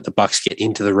didn't let the Bucs get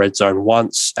into the red zone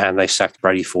once, and they sacked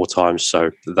Brady 4 times.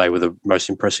 So they were the most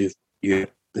impressive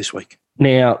unit this week.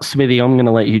 Now, Smithy, I'm going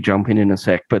to let you jump in a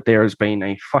sec, but there has been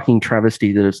a fucking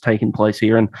travesty that has taken place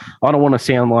here, and I don't want to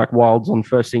sound like Wilds on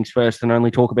First Things First and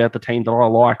only talk about the team that I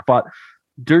like, but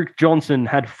Duke Johnson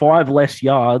had 5 less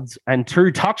yards and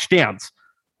 2 touchdowns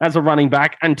as a running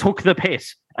back and took the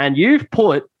piss. And you've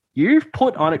put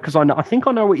on it, because I think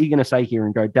I know what you're going to say here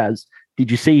and go, Daz,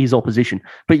 did you see his opposition?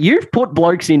 But you've put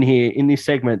blokes in here in this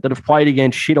segment that have played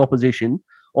against shit opposition.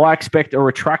 I expect a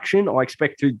retraction. I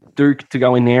expect Duke to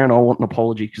go in there, and I want an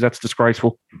apology because that's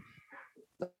disgraceful.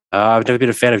 I've never been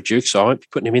a fan of Duke, so I won't be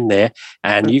putting him in there.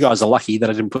 And you guys are lucky that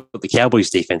I didn't put the Cowboys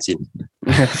defense in.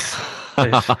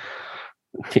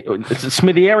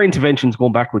 Smithy, our intervention's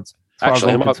gone backwards.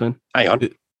 Actually, hang on.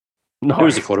 No. Who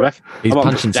was the quarterback? He's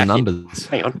punching some numbers.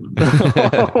 Hang on.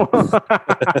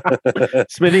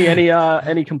 Smithy,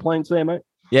 any complaints there, mate?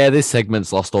 Yeah, this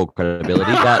segment's lost all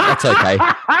credibility. That's okay.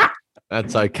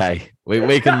 That's okay.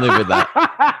 We can live with that.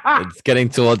 It's getting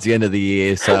towards the end of the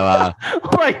year, so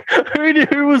wait,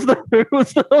 who was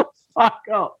the fuck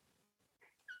up?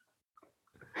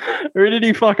 Who did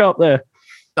he fuck up there?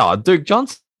 Oh, Duke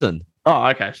Johnson. Oh,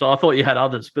 okay. So I thought you had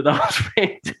others, but that was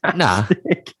fantastic. Nah.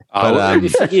 But,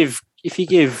 if you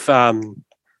give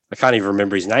I can't even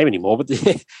remember his name anymore, but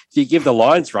if you give the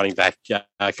Lions running back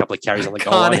a couple of carries on the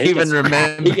goal line, he gets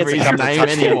his name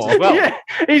anymore. Well. Yeah,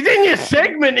 he's in your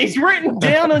segment. He's written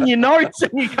down on your notes,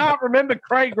 and you can't remember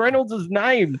Craig Reynolds'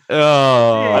 name.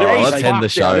 Let's end the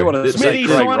show. Smithy,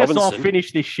 sign us off.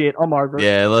 Finish this shit. I'm over it.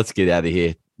 Yeah, let's get out of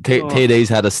here. TD's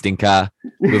had a stinker.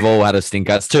 We've all had a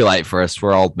stinker. It's too late for us.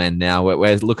 We're old men now.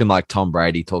 We're looking like Tom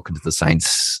Brady talking to the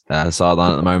Saints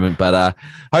sideline at the moment. But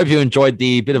hope you enjoyed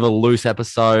the bit of a loose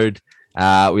episode.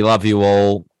 We love you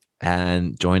all,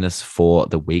 and join us for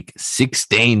the Week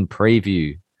 16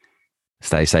 preview.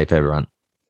 Stay safe, everyone.